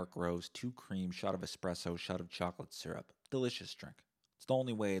large dark roast, 2 cream, shot of espresso, shot of chocolate syrup. Delicious drink. It's the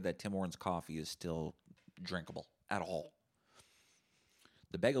only way that Tim Hortons coffee is still drinkable at all.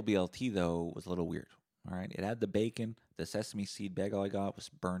 The bagel BLT, though, was a little weird. All right, it had the bacon. The sesame seed bagel I got was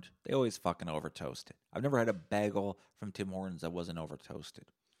burnt. They always fucking over toast it. I've never had a bagel from Tim Hortons that wasn't over toasted.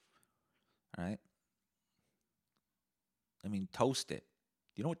 All right. I mean, toast it.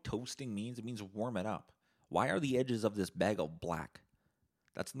 You know what toasting means? It means warm it up. Why are the edges of this bagel black?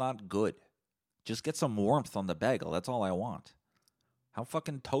 That's not good. Just get some warmth on the bagel. That's all I want. How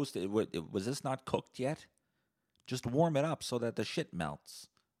fucking toasted? Was this not cooked yet? Just warm it up so that the shit melts.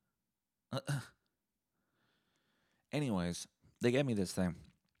 Anyways, they gave me this thing.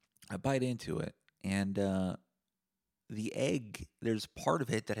 I bite into it, and the egg, there's part of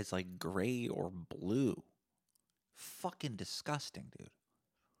it that is like gray or blue. Fucking disgusting, dude.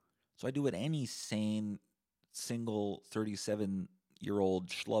 So I do what any sane, single 37-year-old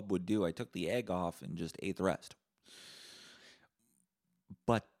schlub would do. I took the egg off and just ate the rest.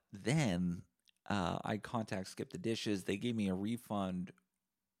 But then I contact Skip the Dishes. They gave me a refund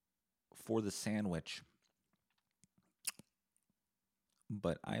for the sandwich.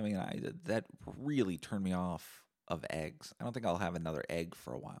 But I mean, that really turned me off of eggs. I don't think I'll have another egg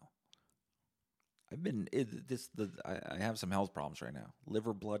for a while. I have some health problems right now.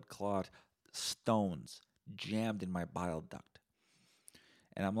 Liver blood clot, stones jammed in my bile duct.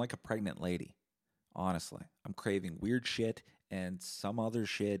 And I'm like a pregnant lady, honestly. I'm craving weird shit, and some other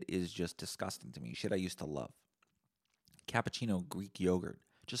shit is just disgusting to me. Shit I used to love. Cappuccino Greek yogurt.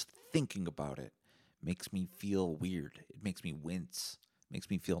 Just thinking about it makes me feel weird. It makes me wince. It makes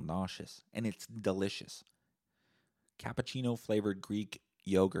me feel nauseous. And it's delicious. Cappuccino flavored Greek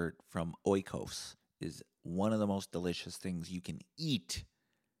yogurt from Oikos is one of the most delicious things you can eat.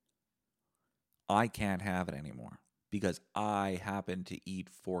 I can't have it anymore because I happened to eat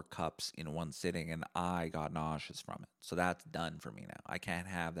 4 cups in one sitting and I got nauseous from it. So that's done for me now. I can't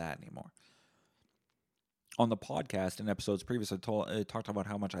have that anymore. On the podcast in episodes previous, I talked about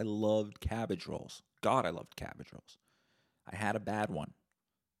how much I loved cabbage rolls. God, I loved cabbage rolls. I had a bad one.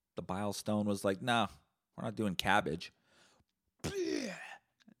 The bile stone was like, nah, we're not doing cabbage.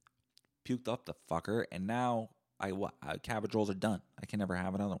 Puked up the fucker, and now cabbage rolls are done. I can never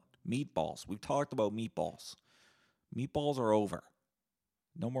have another one. Meatballs. We've talked about meatballs. Meatballs are over.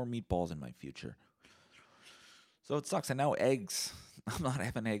 No more meatballs in my future. So it sucks. And now eggs. I'm not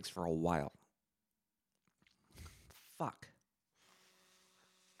having eggs for a while. Fuck.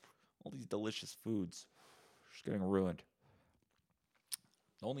 All these delicious foods just getting ruined.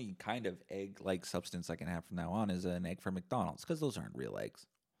 The only kind of egg-like substance I can have from now on is an egg from McDonald's, because those aren't real eggs.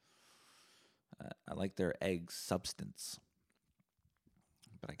 I like their egg substance,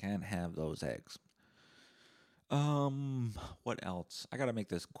 but I can't have those eggs. What else? I gotta make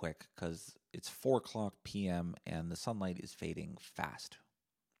this quick because it's 4:00 p.m. and the sunlight is fading fast.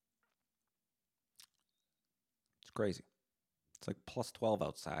 It's crazy. It's like plus 12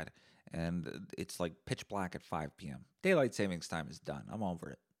 outside, and it's like pitch black at 5 p.m. Daylight savings time is done. I'm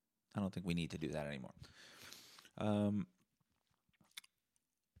over it. I don't think we need to do that anymore.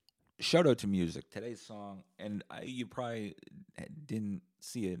 Shout out to music. Today's song, and you probably didn't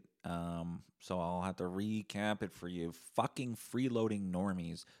see it, so I'll have to recap it for you. Fucking freeloading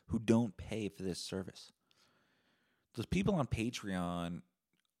normies who don't pay for this service. Those people on Patreon,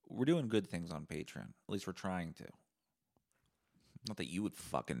 we're doing good things on Patreon. At least we're trying to. Not that you would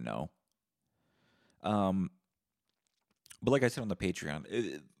fucking know. But like I said on the Patreon,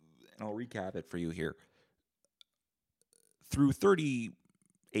 and I'll recap it for you here. Through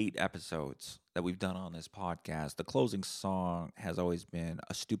 38 episodes that we've done on this podcast, the closing song has always been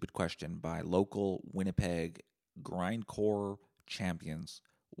A Stupid Question by local Winnipeg grindcore champions,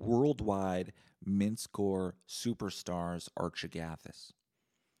 worldwide mincecore superstars Archagathis.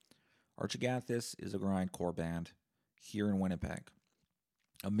 Archagathis is a grindcore band here in Winnipeg,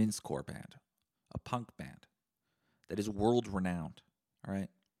 a mincecore band, a punk band that is world renowned, all right?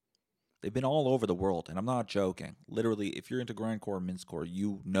 They've been all over the world, and I'm not joking. Literally, if you're into grindcore or mincecore,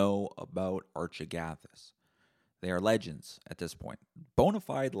 you know about Archagathis. They are legends at this point. Bona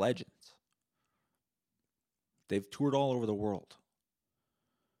fide legends. They've toured all over the world.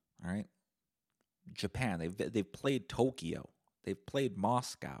 All right? Japan. They've played Tokyo. They've played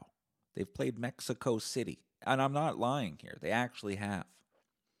Moscow. They've played Mexico City. And I'm not lying here. They actually have.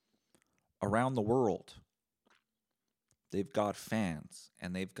 Around the world, they've got fans,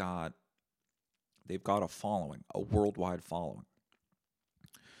 and they've got a following, a worldwide following.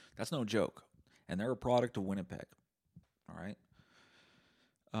 That's no joke. And they're a product of Winnipeg. All right?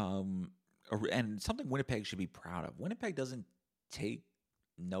 And something Winnipeg should be proud of. Winnipeg doesn't take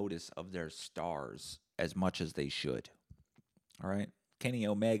notice of their stars as much as they should. All right? Kenny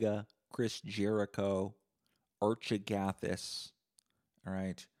Omega, Chris Jericho, Archagathis, all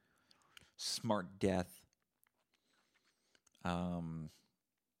right? Smart Death,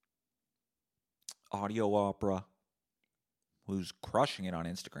 Audio Opera, who's crushing it on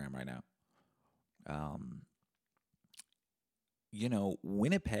Instagram right now.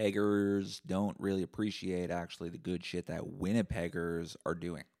 Winnipeggers don't really appreciate actually the good shit that Winnipeggers are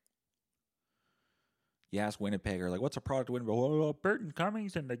doing. You ask Winnipegger, like, what's a product of Winnipeg? Oh, Burton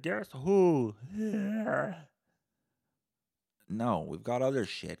Cummings and the Guess Who. No, we've got other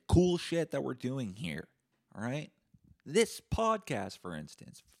shit, cool shit that we're doing here, all right? This podcast, for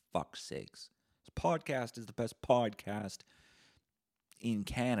instance, fuck's sakes. This podcast is the best podcast in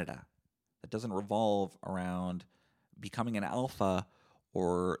Canada that doesn't revolve around becoming an alpha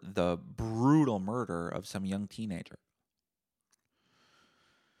or the brutal murder of some young teenager.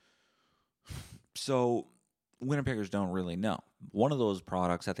 So Winnipeggers don't really know. One of those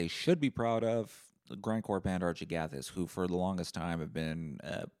products that they should be proud of, the grindcore band Archagathis, who for the longest time have been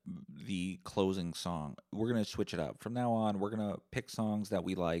the closing song. We're going to switch it up. From now on, we're going to pick songs that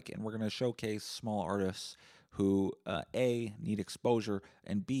we like, and we're going to showcase small artists who, A, need exposure,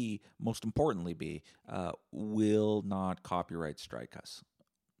 and B, most importantly, B, will not copyright strike us.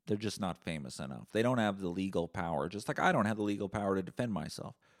 They're just not famous enough. They don't have the legal power, just like I don't have the legal power to defend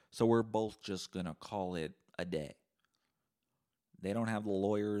myself. So we're both just going to call it a day. They don't have the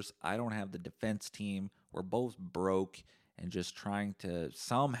lawyers. I don't have the defense team. We're both broke and just trying to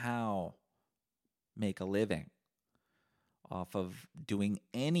somehow make a living off of doing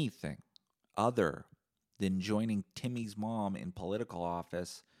anything other than joining Timmy's mom in political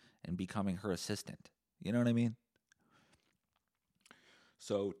office and becoming her assistant. You know what I mean?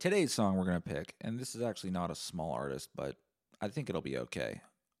 So today's song we're going to pick, and this is actually not a small artist, but I think it'll be okay.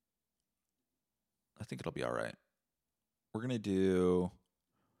 I think it'll be all right. We're going to do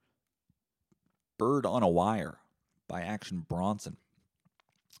Bird on a Wire by Action Bronson.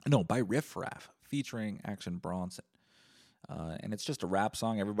 No, by Riff Raff, featuring Action Bronson. And it's just a rap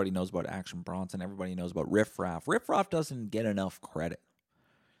song. Everybody knows about Action Bronson. Everybody knows about Riff Raff. Riff Raff doesn't get enough credit.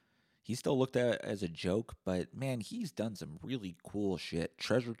 He's still looked at as a joke, but man, he's done some really cool shit.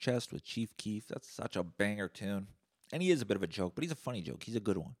 Treasure Chest with Chief Keef. That's such a banger tune. And he is a bit of a joke, but he's a funny joke. He's a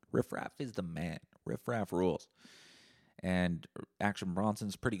good one. Riff Raff is the man. Riff Raff rules. And Action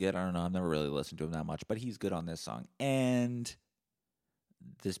Bronson's pretty good. I don't know. I've never really listened to him that much, but he's good on this song. And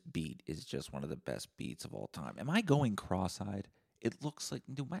this beat is just one of the best beats of all time. Am I going cross-eyed? It looks like,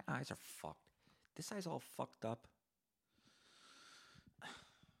 dude, my eyes are fucked. This eye's all fucked up.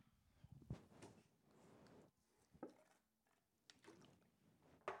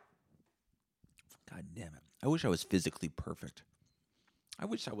 God damn it. I wish I was physically perfect.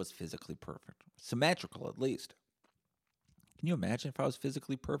 Symmetrical, at least. Can you imagine if I was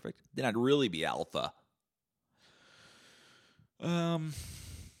physically perfect? Then I'd really be alpha. So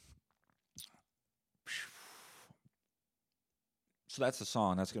that's the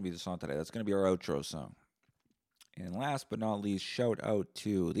song. That's going to be the song today. That's going to be our outro song. And last but not least, shout out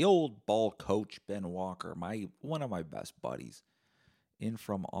to the old ball coach, Ben Walker, one of my best buddies in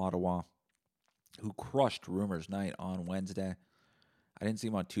from Ottawa, who crushed Rumors Night on Wednesday. I didn't see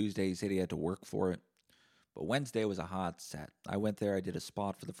him on Tuesday. He said he had to work for it. But Wednesday was a hot set. I went there. I did a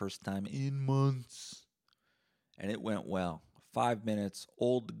spot for the first time in months. And it went well. 5 minutes,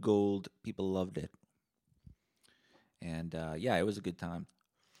 old gold. People loved it. And yeah, it was a good time.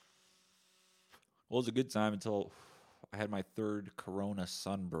 Well, it was a good time until I had my third Corona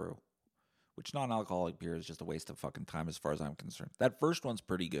Sun Brew, which non-alcoholic beer is just a waste of fucking time as far as I'm concerned. That first one's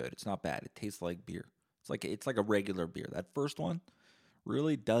pretty good. It's not bad. It tastes like beer. It's like a regular beer. That first one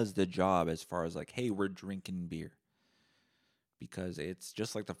really does the job as far as like, hey, we're drinking beer. Because it's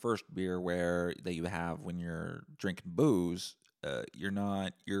just like the first beer that you have when you're drinking booze. You're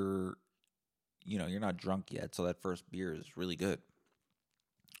not drunk yet, so that first beer is really good.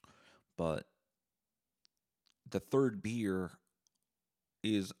 But the third beer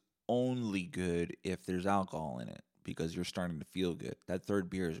is only good if there's alcohol in it, because you're starting to feel good. That third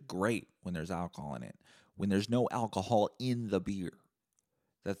beer is great when there's alcohol in it. When there's no alcohol in the beer,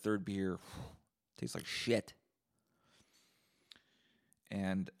 that third beer Tastes like shit.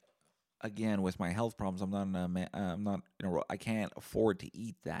 And again, with my health problems, I can't afford to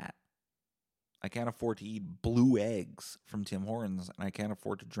eat that. I can't afford to eat blue eggs from Tim Hortons, and I can't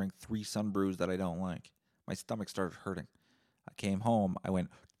afford to drink 3 Sun Brews that I don't like. My stomach started hurting. I came home, I went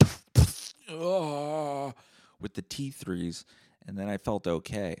with the T3s, and then I felt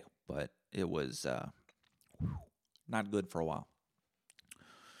okay, but it was not good for a while.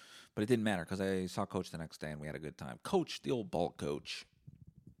 But it didn't matter because I saw Coach the next day and we had a good time. Coach, the old ball coach.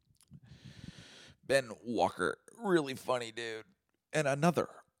 Ben Walker, really funny dude. And another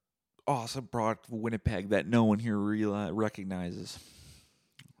awesome product of Winnipeg that no one here recognizes.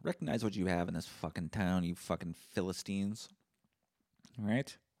 Recognize what you have in this fucking town, you fucking Philistines. All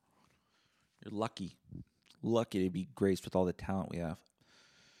right? You're lucky. Lucky to be graced with all the talent we have.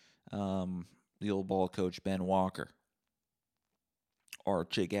 The old ball coach, Ben Walker.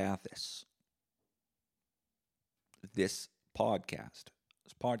 Archigathis. This podcast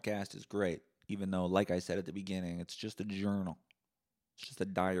is great, even though, like I said at the beginning, it's just a journal. It's just a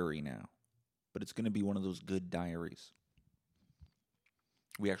diary now. But it's going to be one of those good diaries.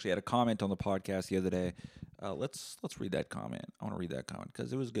 We actually had a comment on the podcast the other day. Let's read that comment. I want to read that comment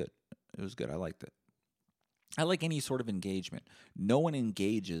because it was good. It was good. I liked it. I like any sort of engagement. No one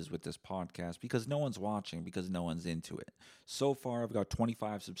engages with this podcast because no one's watching, because no one's into it. So far, I've got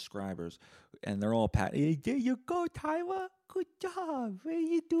 25 subscribers, and they're all hey, there you go, Tyler. Good job. What are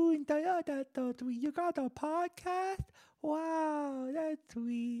you doing? You got a podcast? Wow, that's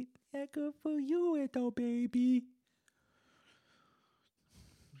sweet. Yeah, good for you, little baby.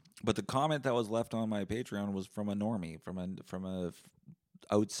 But the comment that was left on my Patreon was from a normie, from a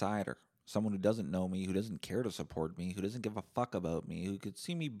outsider. Someone who doesn't know me, who doesn't care to support me, who doesn't give a fuck about me, who could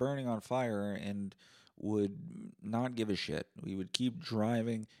see me burning on fire and would not give a shit. We would keep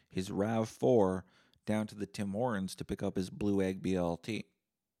driving his RAV4 down to the Tim Hortons to pick up his blue egg BLT.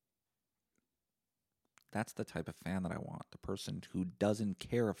 That's the type of fan that I want. The person who doesn't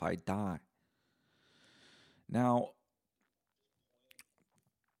care if I die. Now,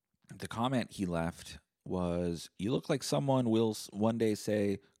 the comment he left was, "You look like someone will one day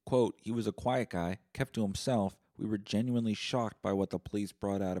say, quote, he was a quiet guy, kept to himself. We were genuinely shocked by what the police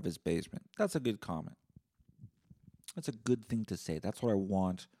brought out of his basement." That's a good comment. That's a good thing to say. That's what I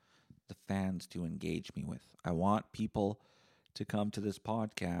want the fans to engage me with. I want people to come to this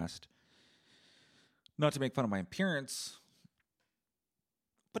podcast, not to make fun of my appearance,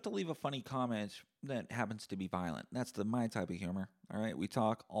 but to leave a funny comment that happens to be violent. That's my type of humor. All right, we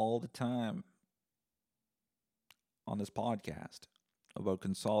talk all the time on this podcast about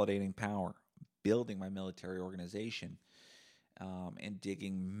consolidating power, building my military organization, and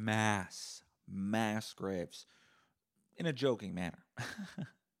digging mass graves in a joking manner.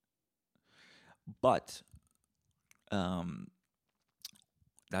 But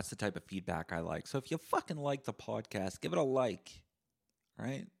that's the type of feedback I like. So if you fucking like the podcast, give it a like.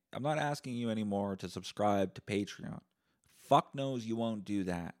 Right? I'm not asking you anymore to subscribe to Patreon. Fuck knows you won't do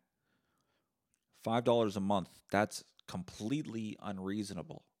that. $5 a month, that's completely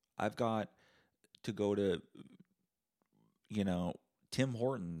unreasonable. I've got to go to, Tim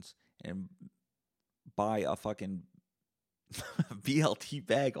Hortons and buy a fucking BLT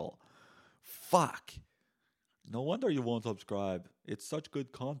bagel. Fuck. No wonder you won't subscribe. It's such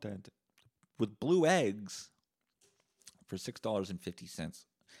good content. With blue eggs for $6.50.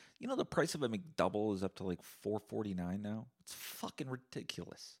 You know the price of a McDouble is up to like $4.49 now? It's fucking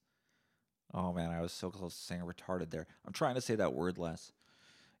ridiculous. Oh man, I was so close to saying retarded there. I'm trying to say that word less,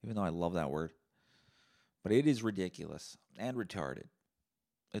 even though I love that word. But it is ridiculous and retarded.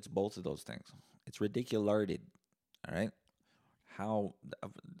 It's both of those things. It's ridicularded. All right? How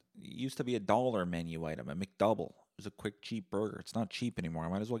it used to be $1 menu item, a McDouble. It was a quick, cheap burger. It's not cheap anymore. I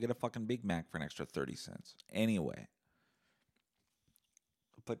might as well get a fucking Big Mac for an extra 30 cents. Anyway.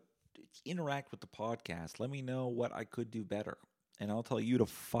 But interact with the podcast. Let me know what I could do better. And I'll tell you to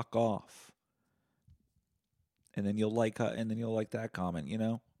fuck off. And then you'll like that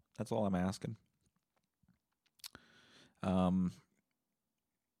comment, That's all I'm asking.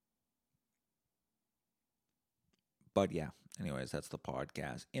 But yeah, anyways, that's the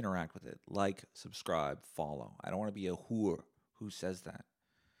podcast. Interact with it. Like, subscribe, follow. I don't want to be a whore who says that.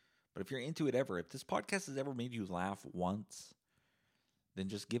 But if you're into it ever, if this podcast has ever made you laugh once, then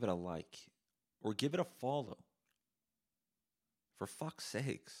just give it a like. Or give it a follow. For fuck's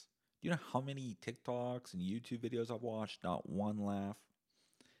sakes. You know how many TikToks and YouTube videos I've watched? Not one laugh.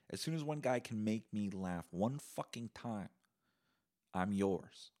 As soon as one guy can make me laugh one fucking time, I'm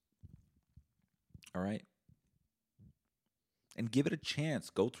yours. All right? And give it a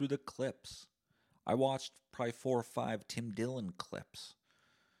chance. Go through the clips. I watched probably 4 or 5 Tim Dillon clips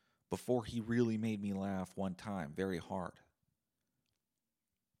before he really made me laugh one time very hard.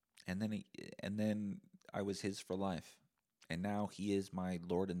 And then I was his for life. And now he is my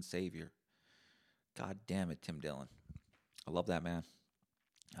Lord and Savior. God damn it, Tim Dillon. I love that man.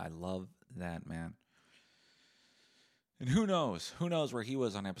 I love that man. And who knows? Who knows where he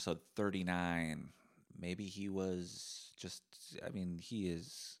was on episode 39? Maybe he was just, he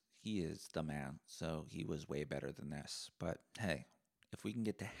is the man. So he was way better than this. But hey, if we can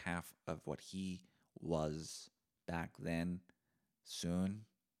get to half of what he was back then, soon,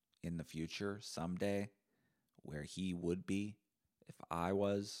 in the future, someday, where he would be, if I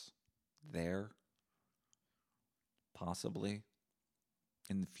was there, possibly,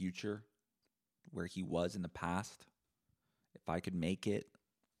 in the future, where he was in the past, if I could make it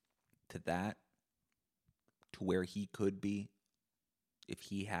to that, to where he could be, if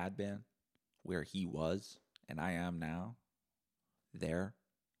he had been where he was, and I am now, there,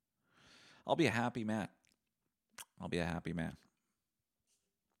 I'll be a happy man. I'll be a happy man.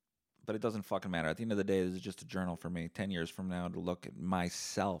 But it doesn't fucking matter. At the end of the day, this is just a journal for me 10 years from now to look at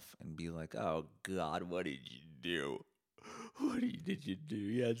myself and be like, oh, God, what did you do? What did you do?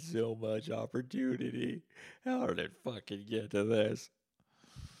 You had so much opportunity. How did it fucking get to this?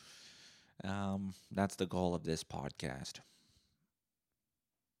 That's the goal of this podcast.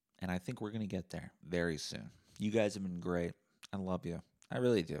 And I think we're going to get there very soon. You guys have been great. I love you. I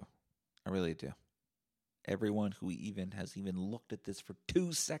really do. I really do. Everyone who has looked at this for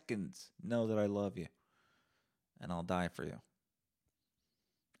 2 seconds, know that I love you. And I'll die for you.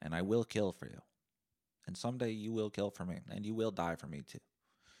 And I will kill for you. And someday you will kill for me. And you will die for me too.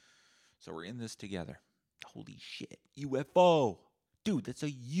 So we're in this together. Holy shit. UFO. Dude, that's a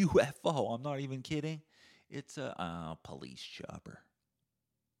UFO. I'm not even kidding. It's a police chopper.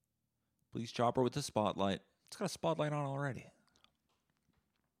 Police chopper with a spotlight. It's got a spotlight on already.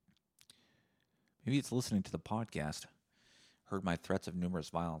 Maybe it's listening to the podcast. Heard my threats of numerous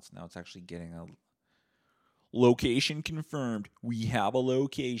violence. Now it's actually getting a location confirmed. We have a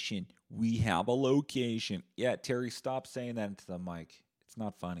location. We have a location. Yeah, Terry, stop saying that into the mic. It's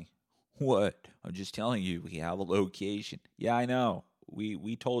not funny. What? I'm just telling you, we have a location. Yeah, I know.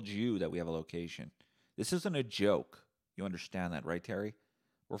 We told you that we have a location. This isn't a joke. You understand that, right, Terry?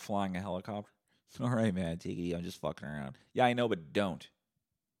 We're flying a helicopter. All right, man, take it easy. I'm just fucking around. Yeah, I know, but don't.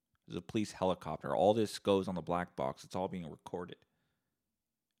 There's a police helicopter. All this goes on the black box. It's all being recorded.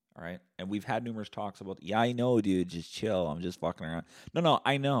 All right? And we've had numerous talks about, yeah, I know, dude. Just chill. I'm just fucking around. No,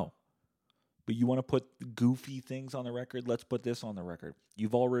 I know. But you want to put goofy things on the record? Let's put this on the record.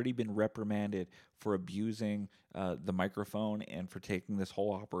 You've already been reprimanded for abusing the microphone and for taking this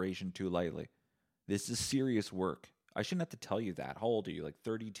whole operation too lightly. This is serious work. I shouldn't have to tell you that. How old are you? Like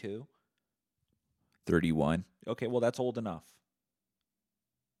 32? 31? Okay, well, that's old enough.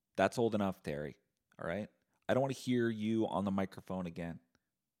 That's old enough, Terry. All right? I don't want to hear you on the microphone again.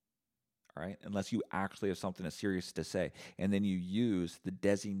 All right? Unless you actually have something serious to say. And then you use the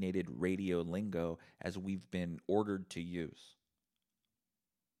designated radio lingo as we've been ordered to use.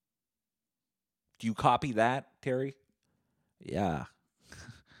 Do you copy that, Terry? Yeah.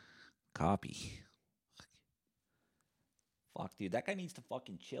 Copy. Fuck, dude. That guy needs to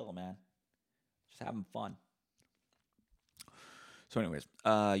fucking chill, man. Just having fun. So anyways,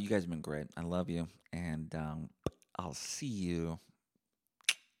 you guys have been great. I love you. And I'll see you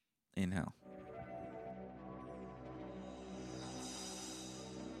in hell.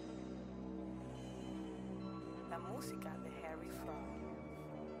 La música de Harry Fraud.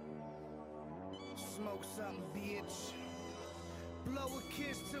 Smoke something, bitch. Blow a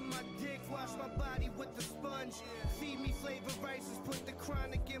kiss to my dick, wash my body with the sponge. Feed me flavored rices, put the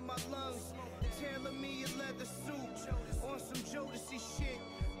chronic in my lungs. Tailor me a leather suit, on some Jodeci shit.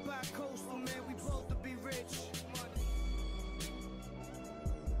 Bi-coastal, man, we both to be rich.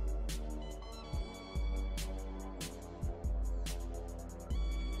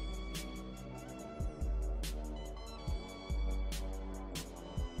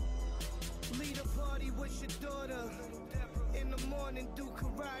 Lead a party with your daughter. In the morning, do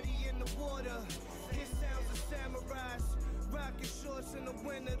karate in the water. Hit sounds of samurais. Rockin' shorts in the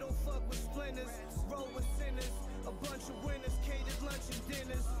winter, don't fuck with splinters. Roll with sinners, a bunch of winners. Catered lunch and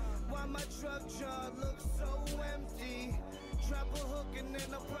dinners. Why my truck jar looks so empty? Drop a hook and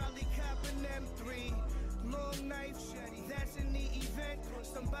then I'll probably cop an M3. Long knife, that's in the event.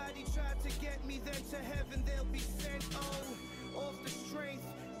 Somebody tried to get me, then to heaven they'll be sent. Oh, off the strength,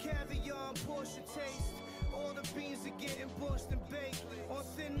 caviar and Porsche taste. All the beans are getting bust and baked. On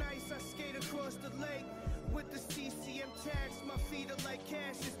thin ice, I skate across the lake. With the CCM tags, my feet are like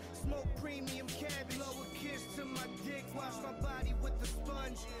cashes. Smoke premium cabbage. Blow a kiss to my dick. Wash my body with the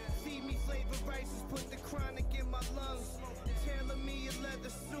sponge. Feed me flavor rices. Put the chronic in my lungs. Tailor me a leather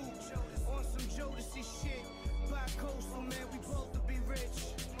suit. On some Jodeci shit. Bi-coastal, man, we both to be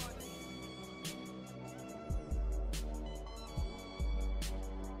rich.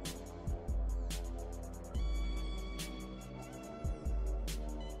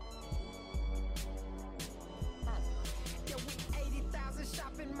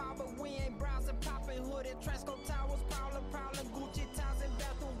 Shopping mall, but we ain't browsing, popping hooded, Tresco Towers, Prowler, Gucci towels and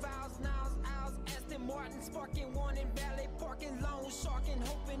bathroom vows, nows, owls, Aston Martin, sparking, warning, valet, parking, loan, sharking,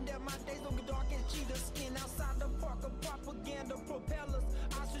 hoping that my days don't get dark and cheetah skin outside the park of propaganda, propellers,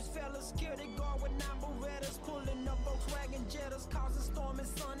 ostrich fellas, security guard with 9 Berettas, pulling up Volkswagen Jettas, causing storm